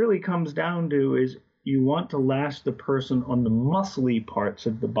 But what it really comes down to is you want to lash the person on the muscly parts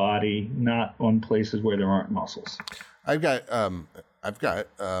of the body, not on places where there aren't muscles. I've got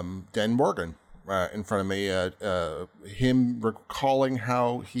Dan Morgan in front of me, him recalling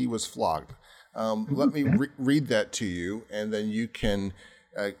how he was flogged. Let me read that to you, and then you can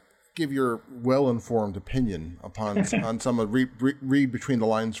give your well-informed opinion on some of read between the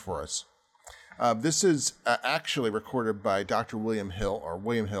lines for us. This is actually recorded by Dr. William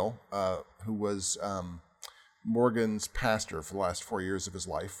Hill, who was Morgan's pastor for the last 4 years of his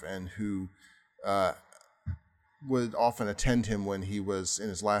life, and who would often attend him when he was in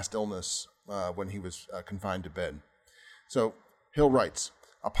his last illness, when he was confined to bed. So Hill writes,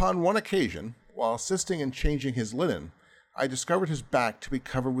 "Upon one occasion, while assisting in changing his linen, I discovered his back to be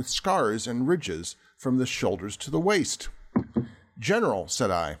covered with scars and ridges from the shoulders to the waist. 'General,'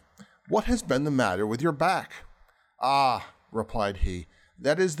 said I, 'what has been the matter with your back?' 'Ah,' replied he,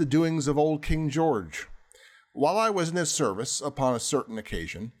 'that is the doings of old King George. While I was in his service, upon a certain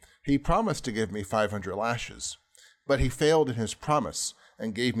occasion, he promised to give me 500 lashes, but he failed in his promise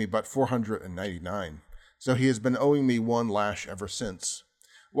and gave me but 499, so he has been owing me 1 lash ever since.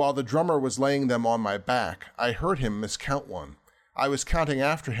 While the drummer was laying them on my back, I heard him miscount one. I was counting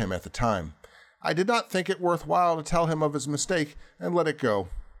after him at the time. I did not think it worth while to tell him of his mistake and let it go.'"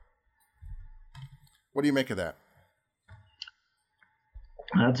 What do you make of that?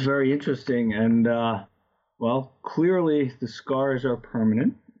 That's very interesting. And, well, clearly the scars are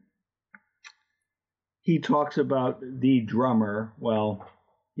permanent. He talks about the drummer. Well,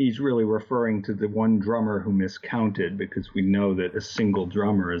 he's really referring to the one drummer who miscounted, because we know that a single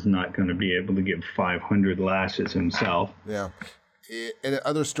drummer is not going to be able to give 500 lashes himself. Yeah. In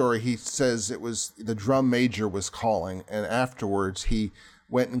another story, he says it was the drum major was calling, and afterwards he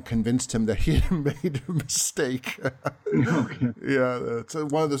went and convinced him that he had made a mistake. Okay. Yeah, it's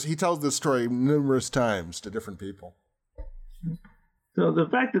one of those. He tells this story numerous times to different people. So the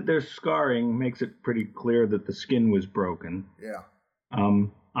fact that there's scarring makes it pretty clear that the skin was broken. Yeah.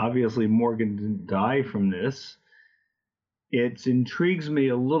 Obviously, Morgan didn't die from this. It intrigues me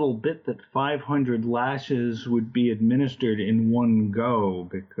a little bit that 500 lashes would be administered in one go,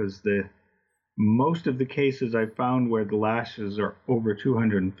 because most of the cases I found where the lashes are over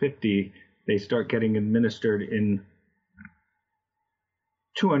 250, they start getting administered in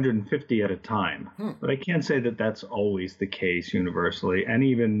 250 at a time. But I can't say that that's always the case universally. And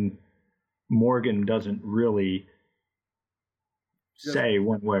even Morgan doesn't really say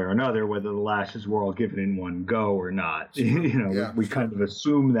one way or another whether the lashes were all given in one go or not. We kind of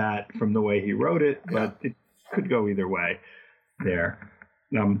assume that from the way he wrote it, but it could go either way there.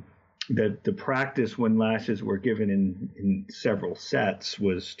 The practice when lashes were given in several sets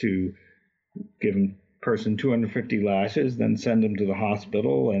was to give them person 250 lashes, then send him to the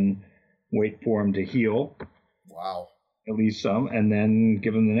hospital and wait for him to heal. Wow. At least some, and then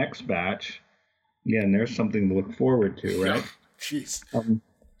give him the next batch. Again, there's something to look forward to, right? Jeez.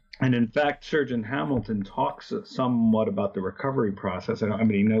 And in fact, Surgeon Hamilton talks somewhat about the recovery process. I don't have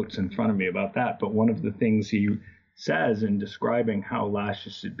any notes in front of me about that, but one of the things he says in describing how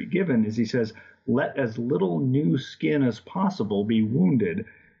lashes should be given is he says, let as little new skin as possible be wounded.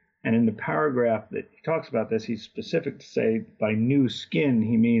 And in the paragraph that he talks about this, he's specific to say by new skin,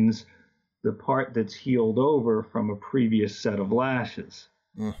 he means the part that's healed over from a previous set of lashes.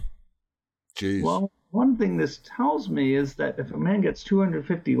 Jeez. Well, one thing this tells me is that if a man gets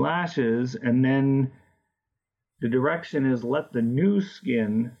 250 lashes and then the direction is let the new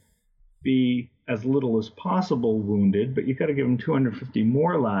skin be as little as possible wounded, but you've got to give him 250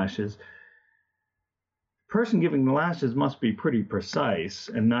 more lashes, the person giving the lashes must be pretty precise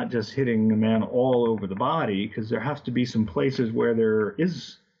and not just hitting the man all over the body, because there has to be some places where there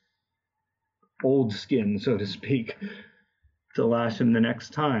is old skin, so to speak, to lash him the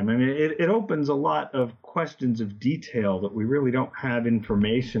next time. I mean, it opens a lot of questions of detail that we really don't have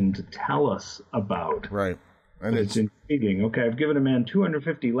information to tell us about. Right. And it's intriguing. Okay, I've given a man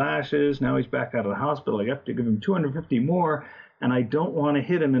 250 lashes. Now he's back out of the hospital. I have to give him 250 more, and I don't want to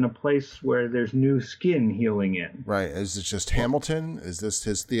hit him in a place where there's new skin healing in. Right. Is it just Hamilton? Is this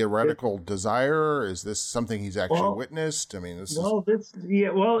his theoretical desire? Is this something he's actually witnessed? I mean,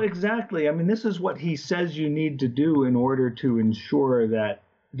 exactly. I mean, this is what he says you need to do in order to ensure that,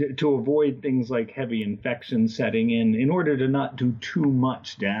 to avoid things like heavy infection setting in order to not do too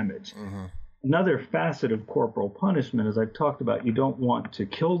much damage. Mm-hmm. Another facet of corporal punishment, as I've talked about, you don't want to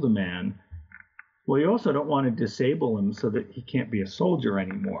kill the man. Well, you also don't want to disable him so that he can't be a soldier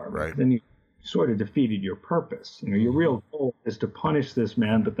anymore. Right. Then you sort of defeated your purpose. You know, your real goal is to punish this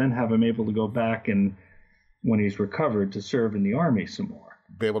man, but then have him able to go back and, when he's recovered, to serve in the army some more.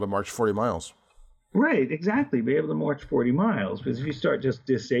 Be able to march 40 miles. Right, exactly. Be able to march 40 miles. Because if you start just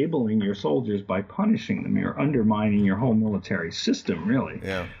disabling your soldiers by punishing them, you're undermining your whole military system, really.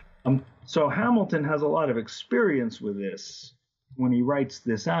 Yeah. So Hamilton has a lot of experience with this when he writes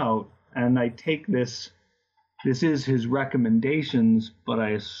this out, and I take this is his recommendations, but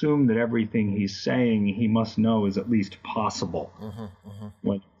I assume that everything he's saying he must know is at least possible,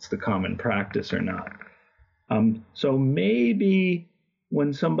 whether it's the common practice or not. So maybe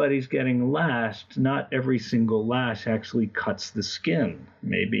when somebody's getting lashed, not every single lash actually cuts the skin.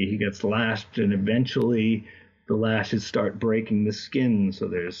 Maybe he gets lashed and eventually the lashes start breaking the skin, so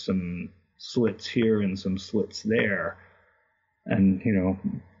there's some slits here and some slits there. And,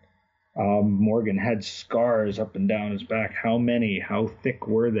 Morgan had scars up and down his back. How many? How thick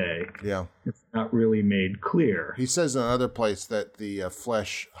were they? Yeah. It's not really made clear. He says in another place that the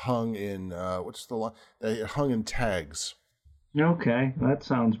flesh hung in, what's the line? They hung in tags. Okay, that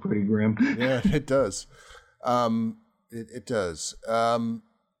sounds pretty grim. Yeah, it does. It does.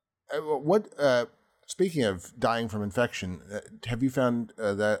 Speaking of dying from infection, have you found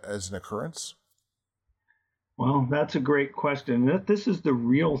that as an occurrence? Well, that's a great question. This is the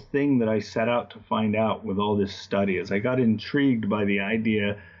real thing that I set out to find out with all this study. Is I got intrigued by the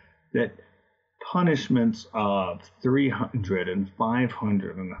idea that punishments of 300 and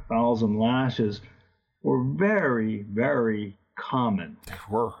 500 and 1,000 lashes were very, very common. They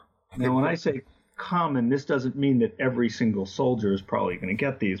were. Now, when I say common, this doesn't mean that every single soldier is probably going to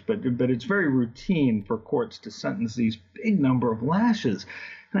get these, but it's very routine for courts to sentence these big number of lashes.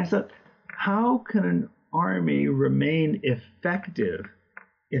 And I thought, how can an army remain effective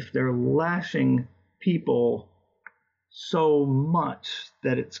if they're lashing people so much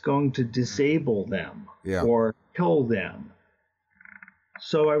that it's going to disable them or kill them?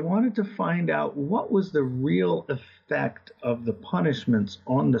 So I wanted to find out what was the real effect of the punishments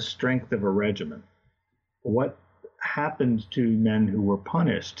on the strength of a regiment. What happened to men who were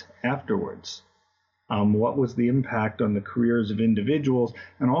punished afterwards? What was the impact on the careers of individuals?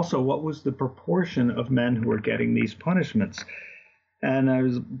 And also, what was the proportion of men who were getting these punishments? And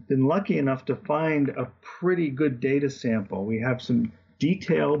I've been lucky enough to find a pretty good data sample. We have some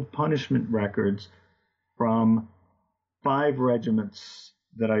detailed punishment records from 5 regiments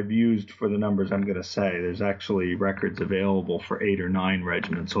that I've used for the numbers I'm going to say. There's actually records available for 8 or 9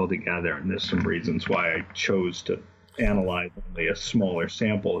 regiments altogether, and there's some reasons why I chose to analyze only a smaller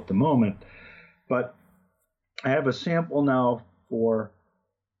sample at the moment. But I have a sample now for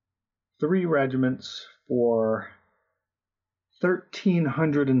 3 regiments for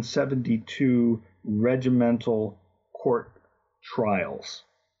 1,372 regimental court trials.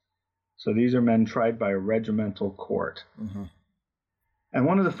 So these are men tried by a regimental court. And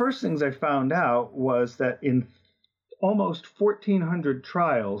one of the first things I found out was that in almost 1,400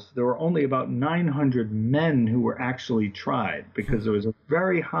 trials, there were only about 900 men who were actually tried because there was a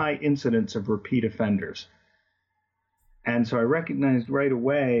very high incidence of repeat offenders. And so I recognized right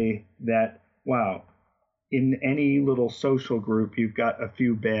away that, wow, in any little social group, you've got a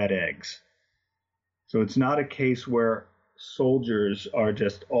few bad eggs. So it's not a case where soldiers are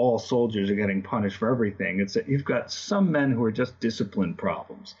just all soldiers are getting punished for everything. It's that you've got some men who are just discipline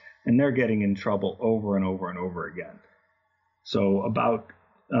problems, and they're getting in trouble over and over and over again. So about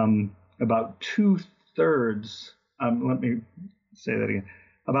 2/3, let me say that again,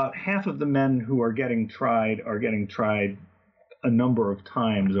 about half of the men who are getting tried a number of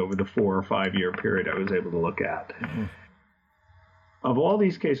times over the 4 or 5 year period I was able to look at. Mm-hmm. Of all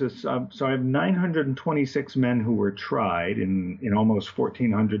these cases, so I have 926 men who were tried in almost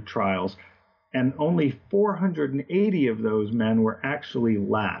 1,400 trials, and only 480 of those men were actually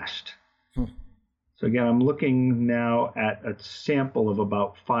lashed. So again, I'm looking now at a sample of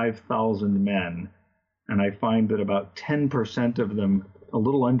about 5,000 men, and I find that about 10% of them, a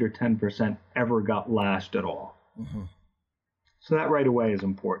little under 10%, ever got lashed at all. Mm-hmm. So that right away is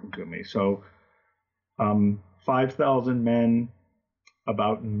important to me. So 5,000 men,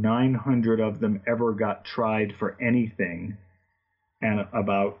 about 900 of them ever got tried for anything, and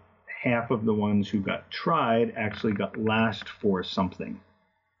about half of the ones who got tried actually got lashed for something.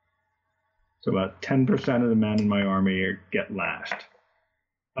 So about 10% of the men in my army get lashed.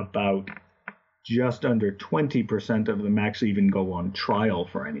 About just under 20% of them actually even go on trial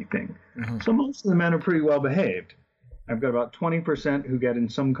for anything. Mm-hmm. So most of the men are pretty well behaved. I've got about 20% who get in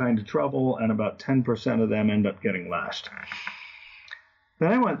some kind of trouble, and about 10% of them end up getting lashed.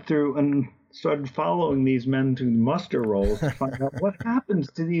 Then I went through and started following these men to muster rolls to find out what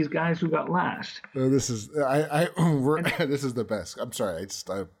happens to these guys who got lashed. This is this is the best. I'm sorry.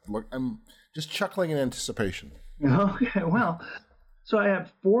 I'm just chuckling in anticipation. Okay, well, so I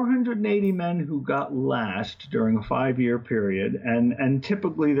have 480 men who got lashed during a 5-year period, and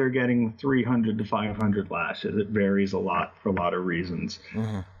typically they're getting 300 to 500 lashes. It varies a lot for a lot of reasons.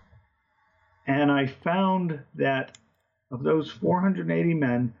 Mm-hmm. And I found that of those 480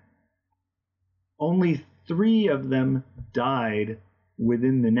 men, only 3 of them died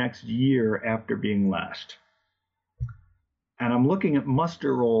within the next year after being lashed. And I'm looking at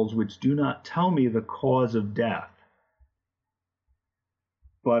muster rolls which do not tell me the cause of death.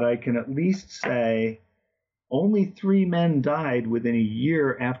 But I can at least say only 3 men died within a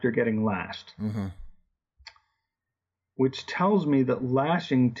year after getting lashed. Mm-hmm. Which tells me that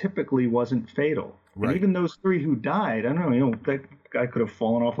lashing typically wasn't fatal. Right. And even those 3 who died, I don't know, that guy could have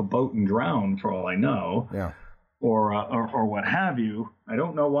fallen off a boat and drowned for all I know. Yeah. Or what have you. I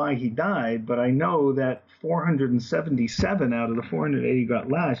don't know why he died, but I know that 477 out of the 480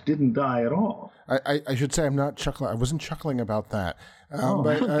 got lashed didn't die at all. I should say I'm not chuckling. I wasn't chuckling about that. We'll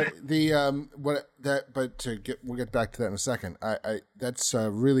get back to that in a second. That's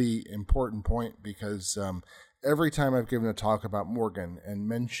a really important point because every time I've given a talk about Morgan and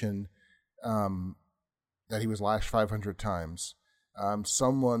mentioned that he was lashed 500 times.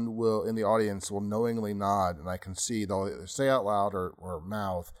 Someone in the audience will knowingly nod, and I can see they'll either say out loud or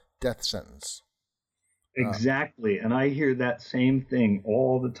mouth death sentence. Exactly, and I hear that same thing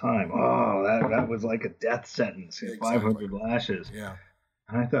all the time. Oh, that was like a death sentence, exactly. 500 lashes. Yeah,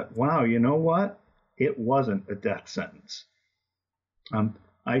 and I thought, wow, you know what? It wasn't a death sentence.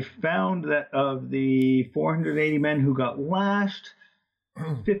 I found that of the 480 men who got lashed,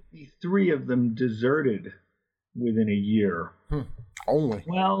 53 of them deserted within a year. Only.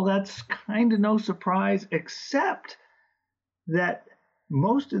 Well, that's kind of no surprise, except that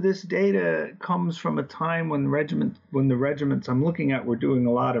most of this data comes from a time when the regiments I'm looking at were doing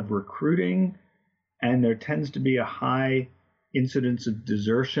a lot of recruiting, and there tends to be a high incidence of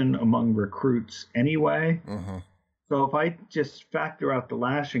desertion among recruits anyway. Mm-hmm. So if I just factor out the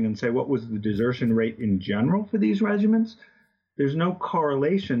lashing and say what was the desertion rate in general for these regiments, there's no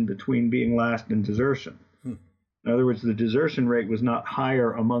correlation between being lashed and desertion. In other words, the desertion rate was not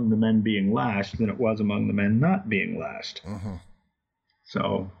higher among the men being lashed than it was among the men not being lashed. Mm-hmm.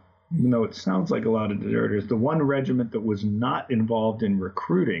 So even though it sounds like a lot of deserters, the one regiment that was not involved in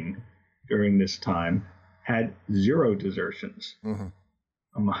recruiting during this time had 0 desertions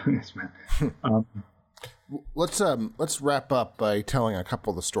among its men. Let's wrap up by telling a couple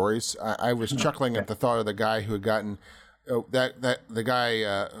of the stories. I was chuckling at the thought of the guy who had gotten the guy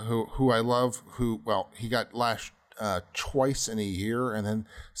who I love, he got lashed twice in a year, and then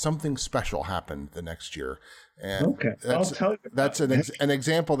something special happened the next year. And Okay, I'll tell you. That's an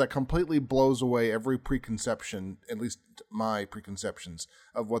example that completely blows away every preconception, at least my preconceptions,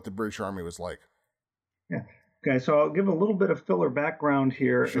 of what the British Army was like. Yeah. Okay, so I'll give a little bit of filler background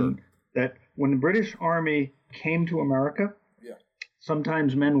here. Sure. In that when the British Army came to America, Yeah.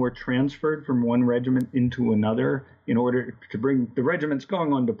 sometimes men were transferred from one regiment into another in order to bring the regiments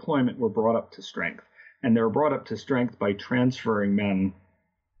going on deployment were brought up to strength. And they were brought up to strength by transferring men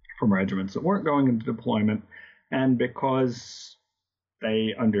from regiments that weren't going into deployment. And because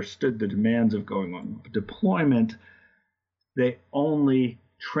they understood the demands of going on deployment, they only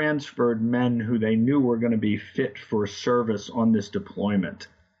transferred men who they knew were going to be fit for service on this deployment.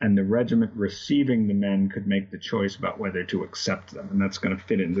 And the regiment receiving the men could make the choice about whether to accept them. And that's going to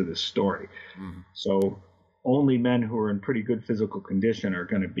fit into this story. Mm-hmm. So only men who are in pretty good physical condition are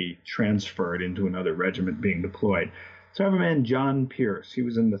going to be transferred into another regiment being deployed. So I have a man, John Pierce. He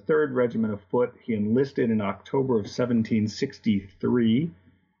was in the 3rd Regiment of Foot. He enlisted in October of 1763.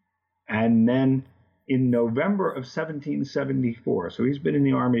 And then in November of 1774, so he's been in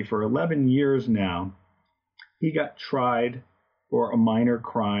the Army for 11 years now, he got tried for a minor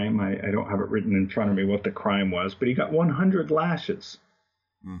crime. I don't have it written in front of me what the crime was, but he got 100 lashes.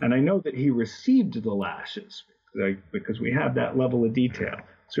 And I know that he received the lashes because we have that level of detail.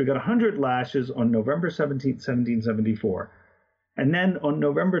 So he got 100 lashes on November 17th, 1774. And then on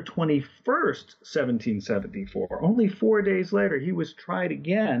November 21st, 1774, only 4 days later, he was tried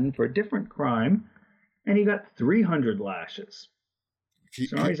again for a different crime, and he got 300 lashes.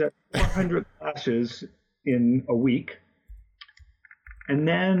 So he's at 400 lashes in a week. And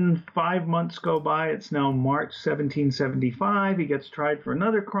then 5 months go by. It's now March 1775. He gets tried for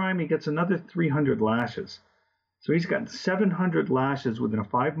another crime. He gets another 300 lashes. So he's got 700 lashes within a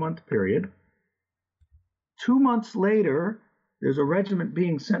 5-month period. 2 months later, there's a regiment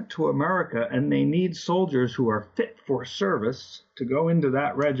being sent to America, and they need soldiers who are fit for service to go into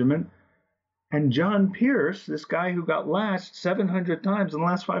that regiment. And John Pierce, this guy who got lashed 700 times in the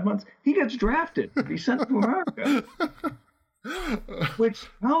last 5 months, he gets drafted to be sent to America. Which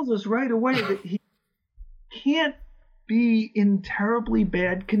tells us right away that he can't be in terribly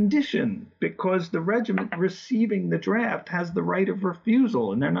bad condition because the regiment receiving the draft has the right of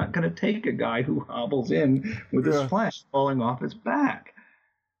refusal, and they're not going to take a guy who hobbles in with his flesh falling off his back.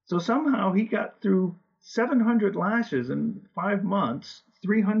 So somehow he got through 700 lashes in 5 months,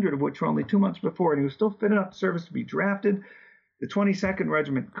 300 of which were only 2 months before, and he was still fit enough service to be drafted. The 22nd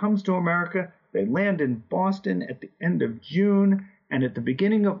Regiment comes to America. They land in Boston at the end of June, and at the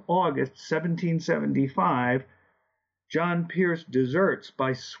beginning of August 1775, John Pierce deserts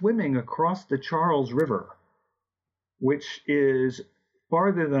by swimming across the Charles River, which is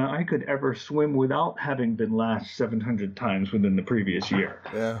farther than I could ever swim without having been lashed 700 times within the previous year.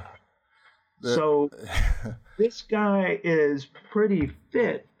 Yeah. So this guy is pretty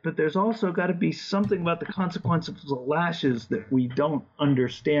fit, but there's also got to be something about the consequences of the lashes that we don't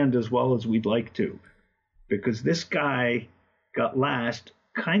understand as well as we'd like to, because this guy got lashed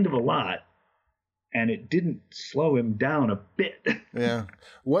kind of a lot, and it didn't slow him down a bit. Yeah.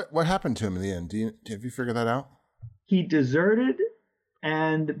 What happened to him in the end? Have you figured that out? He deserted,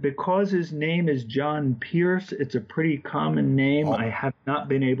 and because his name is John Pierce, it's a pretty common name. I have not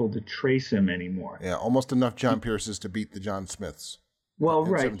been able to trace him anymore. Yeah, almost enough John Pierces to beat the John Smiths. Well,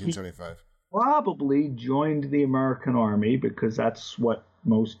 in right. 1775. He probably joined the American Army because that's what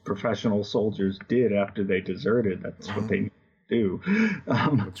most professional soldiers did after they deserted. That's what they do.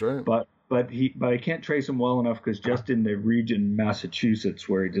 That's right. But I can't trace him well enough because just in the region Massachusetts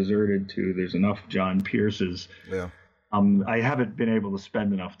where he deserted to, there's enough John Pierces. Yeah. I haven't been able to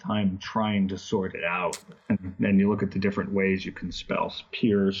spend enough time trying to sort it out. And then you look at the different ways you can spell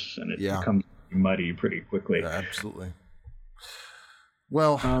Pierce, and it becomes muddy pretty quickly. Yeah, absolutely.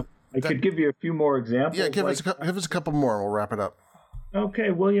 Well, I could give you a few more examples. Yeah, give us a couple more, and we'll wrap it up.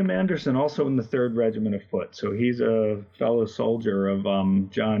 Okay, William Anderson, also in the 3rd Regiment of Foot. So he's a fellow soldier of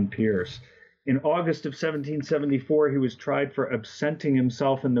John Pierce. In August of 1774, he was tried for absenting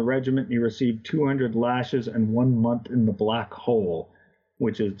himself in the regiment. He received 200 lashes and 1 month in the Black Hole,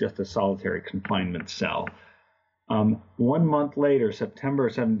 which is just a solitary confinement cell. 1 month later, September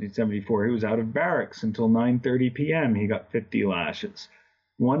 1774, he was out of barracks until 9:30 p.m. He got 50 lashes.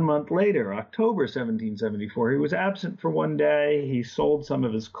 1 month later, October 1774, he was absent for 1 day. He sold some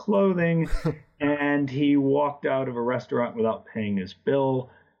of his clothing, and he walked out of a restaurant without paying his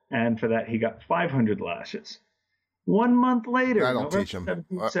bill. And for that, he got 500 lashes. 1 month later, November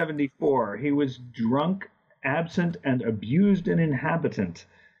 1774, he was drunk, absent, and abused an inhabitant.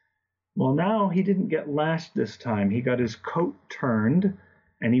 Well, now he didn't get lashed this time. He got his coat turned,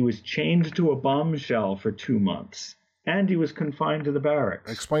 and he was chained to a bombshell for 2 months, and he was confined to the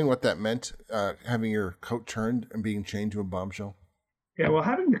barracks. Explain what that meant, having your coat turned and being chained to a bombshell. Yeah, well,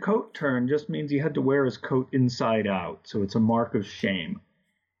 having the coat turned just means he had to wear his coat inside out, so it's a mark of shame.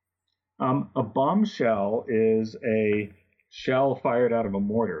 A bombshell is a shell fired out of a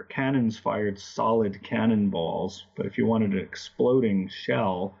mortar. Cannons fired solid cannonballs, but if you wanted an exploding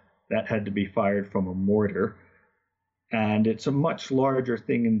shell, that had to be fired from a mortar. And it's a much larger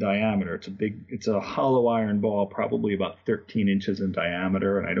thing in diameter. It's a hollow iron ball, probably about 13 inches in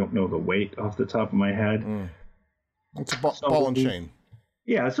diameter, and I don't know the weight off the top of my head. It's a ball and chain.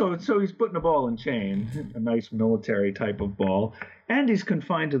 Yeah, so he's putting a ball and chain, a nice military type of ball, and he's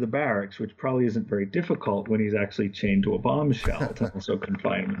confined to the barracks, which probably isn't very difficult when he's actually chained to a bombshell to also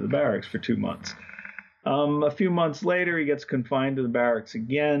confine him to the barracks for 2 months. A few months later, he gets confined to the barracks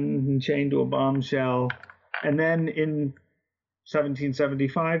again and chained to a bombshell. And then in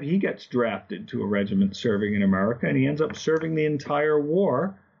 1775, he gets drafted to a regiment serving in America, and he ends up serving the entire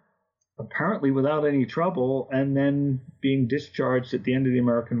war, apparently without any trouble, and then being discharged at the end of the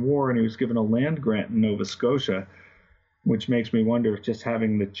American War, and he was given a land grant in Nova Scotia, which makes me wonder if just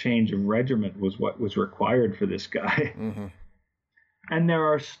having the change of regiment was what was required for this guy. Mm-hmm. And there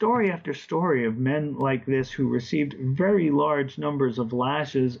are story after story of men like this who received very large numbers of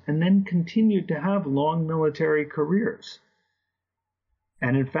lashes and then continued to have long military careers.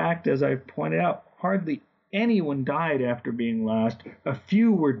 And in fact, as I pointed out, hardly anyone died after being lashed. A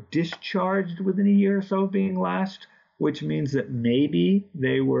few were discharged within a year or so of being lashed, which means that maybe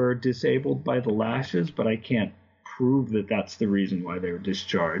they were disabled by the lashes, but I can't prove that that's the reason why they were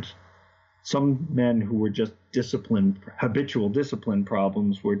discharged. Some men who were just habitual discipline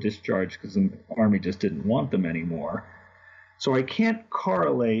problems were discharged because the Army just didn't want them anymore. So I can't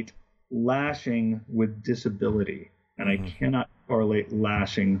correlate lashing with disability, and I cannot correlate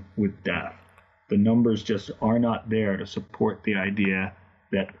lashing with death. The numbers just are not there to support the idea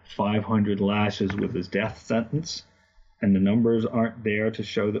that 500 lashes was his death sentence, and the numbers aren't there to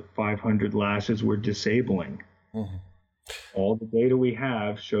show that 500 lashes were disabling. Mm-hmm. All the data we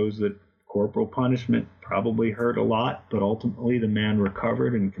have shows that corporal punishment probably hurt a lot, but ultimately the man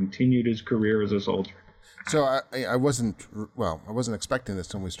recovered and continued his career as a soldier. So I wasn't expecting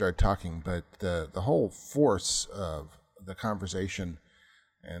this when we started talking, but the whole force of the conversation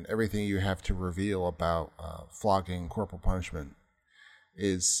and everything you have to reveal about flogging, corporal punishment,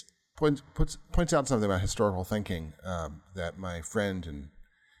 points out something about historical thinking that my friend, and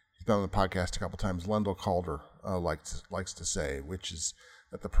he's been on the podcast a couple times, Lendl Calder, likes to say, which is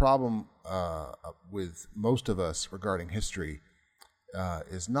that the problem with most of us regarding history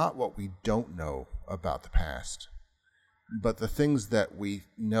is not what we don't know about the past, but the things that we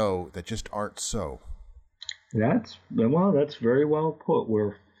know that just aren't so. That's very well put.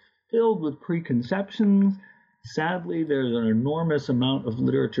 We're filled with preconceptions. Sadly, there's an enormous amount of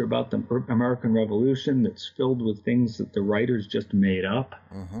literature about the American Revolution that's filled with things that the writers just made up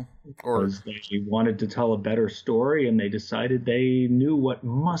because they wanted to tell a better story and they decided they knew what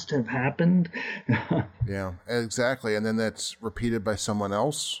must have happened. Yeah, exactly. And then that's repeated by someone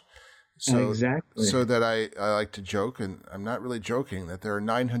else. So, exactly. So that I like to joke, and I'm not really joking, that there are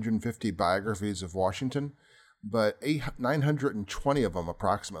 950 biographies of Washington, but 920 of them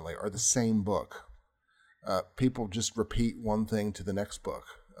approximately are the same book. People just repeat one thing to the next book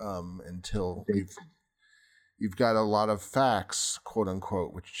until you've got a lot of facts, quote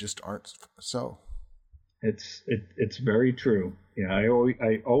unquote, which just aren't so. It's very true. Yeah,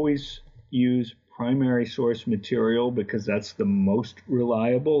 I always use primary source material because that's the most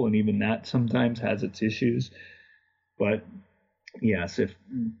reliable, and even that sometimes has its issues. But yes, if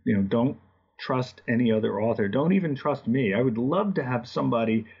don't trust any other author. Don't even trust me. I would love to have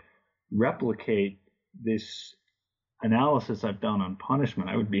somebody replicate this analysis I've done on punishment.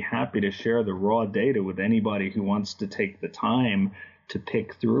 I would be happy to share the raw data with anybody who wants to take the time to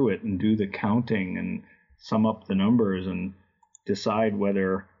pick through it and do the counting and sum up the numbers and decide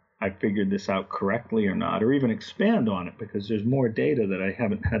whether I figured this out correctly or not, or even expand on it because there's more data that I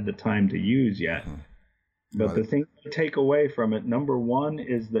haven't had the time to use yet. But the thing to take away from it, number one,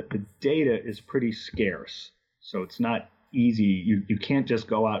 is that the data is pretty scarce. So it's not easy. You can't just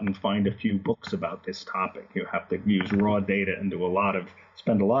go out and find a few books about this topic. You have to use raw data and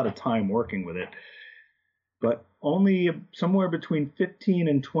spend a lot of time working with it. But only somewhere between 15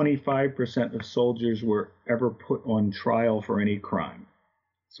 and 25% of soldiers were ever put on trial for any crime.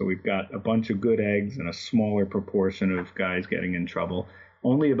 So we've got a bunch of good eggs and a smaller proportion of guys getting in trouble.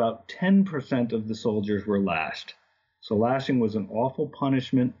 Only about 10% of the soldiers were lashed. So lashing was an awful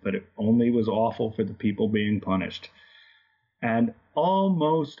punishment, but it only was awful for the people being punished. And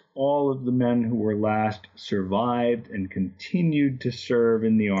almost all of the men who were last survived and continued to serve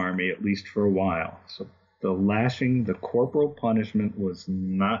in the Army, at least for a while. So the lashing, the corporal punishment, was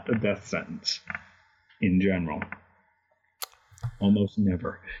not a death sentence in general. Almost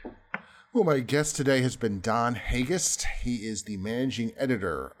never. Well, my guest today has been Don Hagest. He is the managing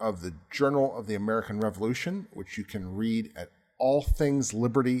editor of the Journal of the American Revolution, which you can read at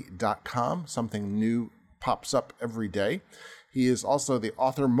allthingsliberty.com. Something new pops up every day. He is also the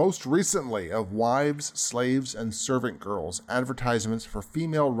author, most recently, of Wives, Slaves, and Servant Girls, Advertisements for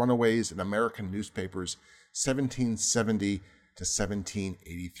Female Runaways in American Newspapers, 1770 to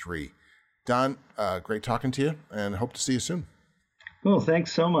 1783. Don, great talking to you, and hope to see you soon. Well,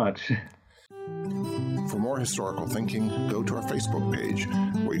 thanks so much. For more historical thinking, go to our Facebook page,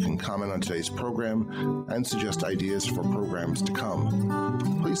 where you can comment on today's program and suggest ideas for programs to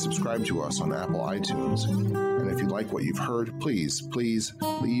come. Please subscribe to us on Apple iTunes. And if you like what you've heard, please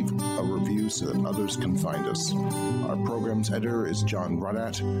leave a review so that others can find us. Our program's editor is John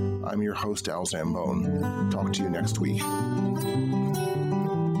Rudat. I'm your host, Al Zambone. Talk to you next week.